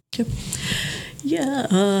there. Yep.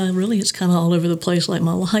 Yeah, really, it's kind of all over the place like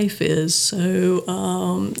my life is. So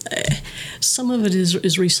some of it is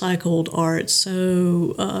recycled art.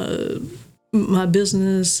 So my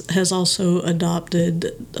business has also adopted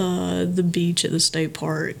the beach at the state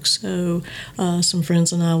park. So some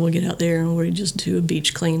friends and I will get out there and we just do a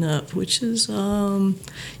beach cleanup, which is,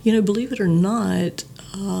 believe it or not,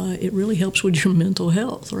 it really helps with your mental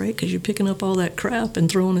health, right? Because you're picking up all that crap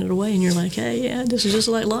and throwing it away, and you're like, hey, yeah, this is just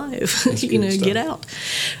like life. Get out.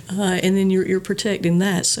 And then you're protecting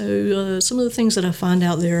that. So some of the things that I find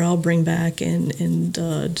out there, I'll bring back and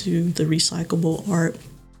do the recyclable art.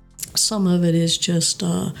 Some of it is just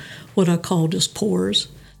what I call just pours,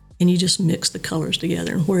 and you just mix the colors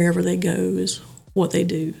together, and wherever they go is what they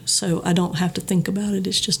do. So I don't have to think about it.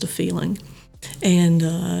 It's just a feeling. And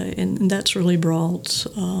that's really brought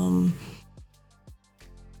a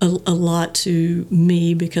lot to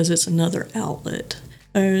me because it's another outlet.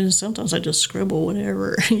 Sometimes I just scribble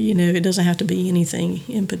whatever, it doesn't have to be anything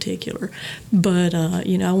in particular. But, I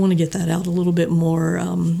want to get that out a little bit more.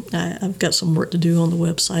 I've got some work to do on the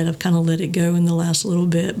website. I've kind of let it go in the last little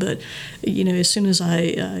bit. But, as soon as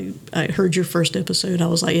I heard your first episode, I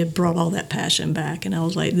was like, it brought all that passion back. And I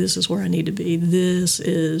was like, this is where I need to be. This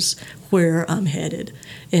is where I'm headed.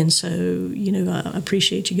 And so, I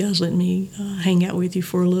appreciate you guys letting me hang out with you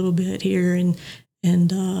for a little bit here and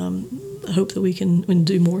hope that we can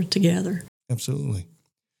do more together. Absolutely.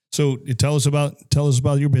 So tell us about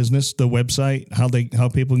your business, the website, how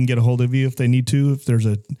people can get a hold of you if they need to, if there's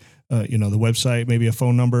the website, maybe a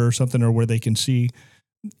phone number or something, or where they can see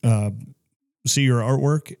your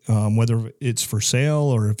artwork, whether it's for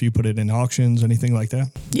sale or if you put it in auctions, anything like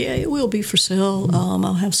that? Yeah, it will be for sale.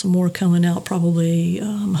 I'll have some more coming out probably,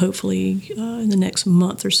 hopefully, in the next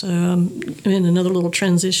month or so. I'm in another little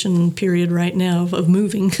transition period right now of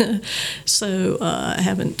moving, so I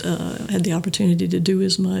haven't had the opportunity to do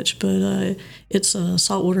as much, but it's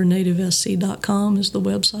saltwaternativesc.com is the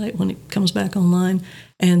website when it comes back online,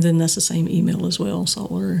 and then that's the same email as well,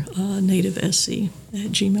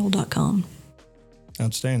 saltwaternativesc@gmail.com.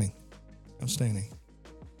 Outstanding.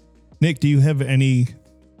 Nick, do you have any?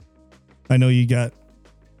 I know you got.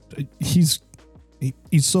 He's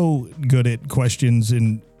so good at questions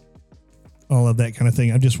and all of that kind of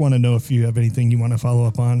thing. I just want to know if you have anything you want to follow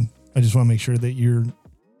up on. I just want to make sure that you're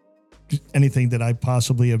anything that I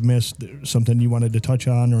possibly have missed, something you wanted to touch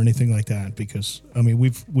on or anything like that. Because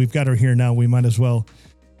we've got her here now. We might as well.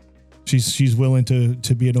 She's willing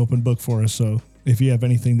to be an open book for us. So if you have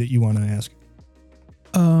anything that you want to ask.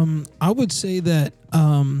 I would say that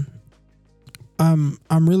I'm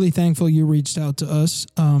really thankful you reached out to us.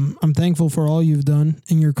 I'm thankful for all you've done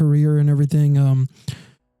in your career and everything.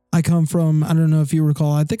 I come from, I don't know if you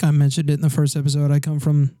recall, I think I mentioned it in the first episode. I come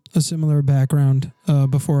from a similar background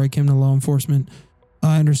before I came to law enforcement.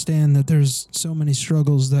 I understand that there's so many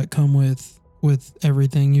struggles that come with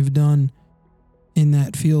everything you've done in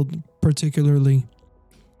that field, particularly.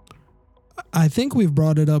 I think we've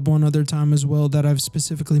brought it up one other time as well that I've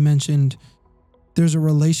specifically mentioned. There's a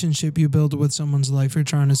relationship you build with someone's life you're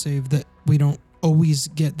trying to save that we don't always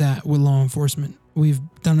get that with law enforcement. We've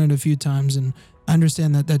done it a few times, and I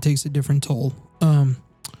understand that takes a different toll.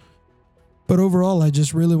 But overall, I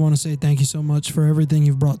just really want to say thank you so much for everything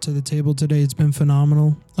you've brought to the table today. It's been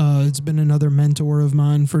phenomenal. It's been another mentor of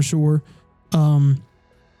mine for sure.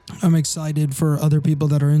 I'm excited for other people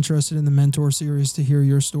that are interested in the mentor series to hear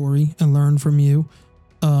your story and learn from you.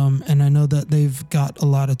 And I know that they've got a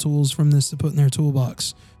lot of tools from this to put in their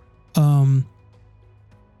toolbox.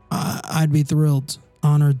 I'd be thrilled,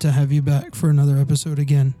 honored to have you back for another episode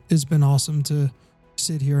again. It's been awesome to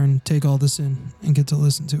sit here and take all this in and get to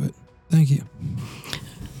listen to it. Thank you.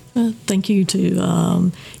 Thank you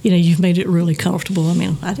to, you've made it really comfortable. I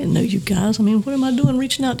mean, I didn't know you guys. I mean, what am I doing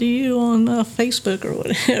reaching out to you on Facebook or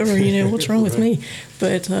whatever? What's wrong with me?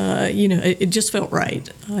 But, it just felt right.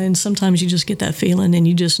 And sometimes you just get that feeling and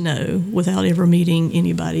you just know without ever meeting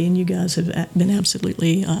anybody. And you guys have been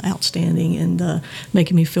absolutely outstanding and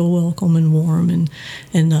making me feel welcome and warm and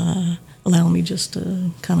allowing me just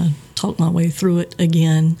to kind of talk my way through it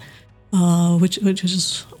again. Which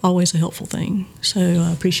is always a helpful thing. So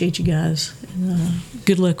I appreciate you guys. And,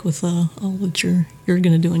 good luck with all that you're going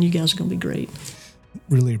to do, and you guys are going to be great.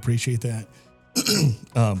 Really appreciate that.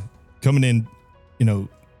 Coming in,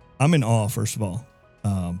 I'm in awe, first of all.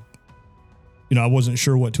 I wasn't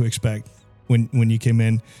sure what to expect when you came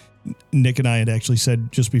in. Nick and I had actually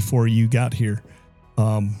said just before you got here,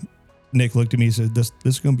 Nick looked at me and said, "This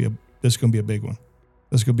is going to be a big one.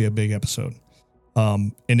 This is going to be a big episode."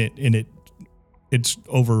 It's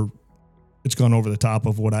gone over the top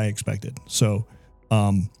of what I expected. So,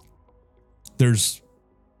 there's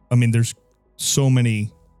so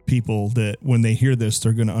many people that when they hear this,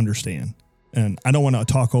 they're going to understand. And I don't want to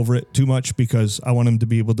talk over it too much because I want them to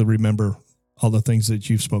be able to remember all the things that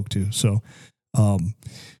you've spoke to. So,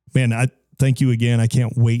 man, I thank you again. I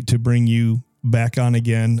can't wait to bring you back on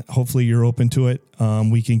again. Hopefully you're open to it.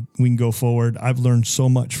 We can go forward. I've learned so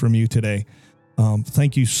much from you today.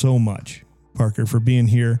 Thank you so much, Parker, for being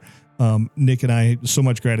here. Nick and I, so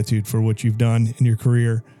much gratitude for what you've done in your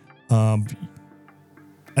career. I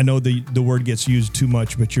know the word gets used too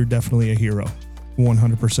much, but you're definitely a hero,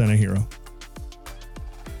 100% a hero.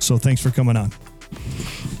 So thanks for coming on.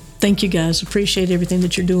 Thank you, guys. Appreciate everything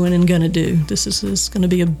that you're doing and going to do. This is going to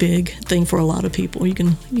be a big thing for a lot of people. You're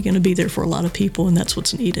going to be there for a lot of people, and that's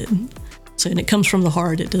what's needed. So, and it comes from the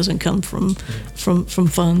heart. It doesn't come from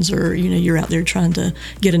funds or you're out there trying to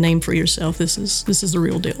get a name for yourself. This is the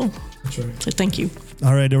real deal. That's right. So thank you.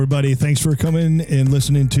 All right, everybody. Thanks for coming and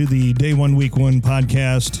listening to the Day One Week One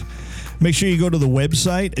podcast. Make sure you go to the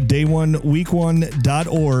website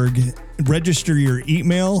dayoneweek1.org. Register your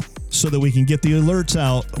email so that we can get the alerts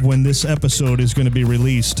out when this episode is going to be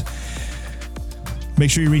released. Make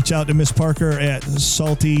sure you reach out to Miss Parker at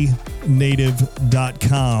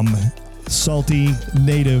saltynative.com.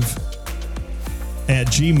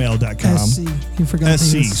 saltynative@gmail.com. SC. You forgot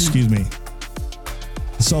SC, excuse me.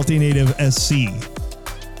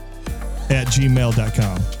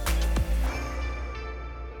 saltynativesc@gmail.com.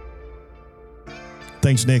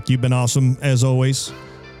 Thanks, Nick. You've been awesome, as always.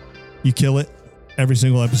 You kill it every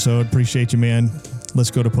single episode. Appreciate you, man. Let's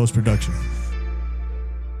go to post-production.